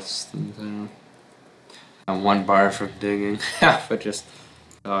top quests in town. I'm one bar from digging, but just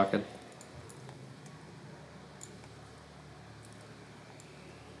talking.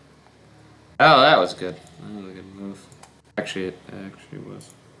 Oh, that was good. That was a good move. Actually, it actually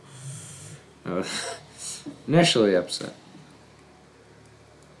was. I was initially upset.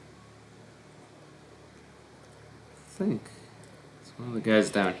 I think it's one of the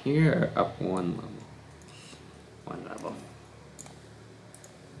guys down here or up one level. One level.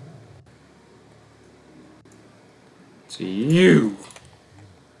 To you!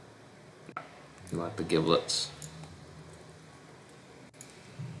 You want the giblets.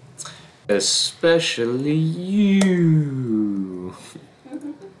 Especially you!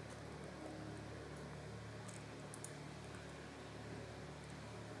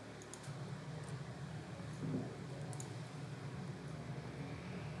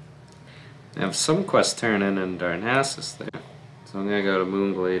 I have some quests turning in Darnassus there. So I'm gonna go to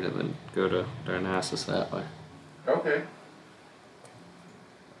Moonglade and then go to Darnassus that way. Okay.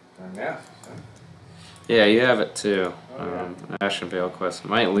 Darnassus, huh? Yeah, you have it too. Oh, yeah. Ashen Vale quest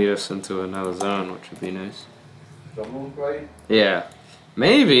might lead us into another zone, which would be nice. The Moonglade? Yeah,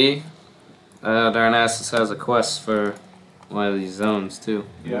 maybe Darnassus has a quest for one of these zones too.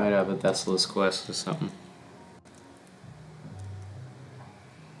 You Yeah. might have a Deathless quest or something.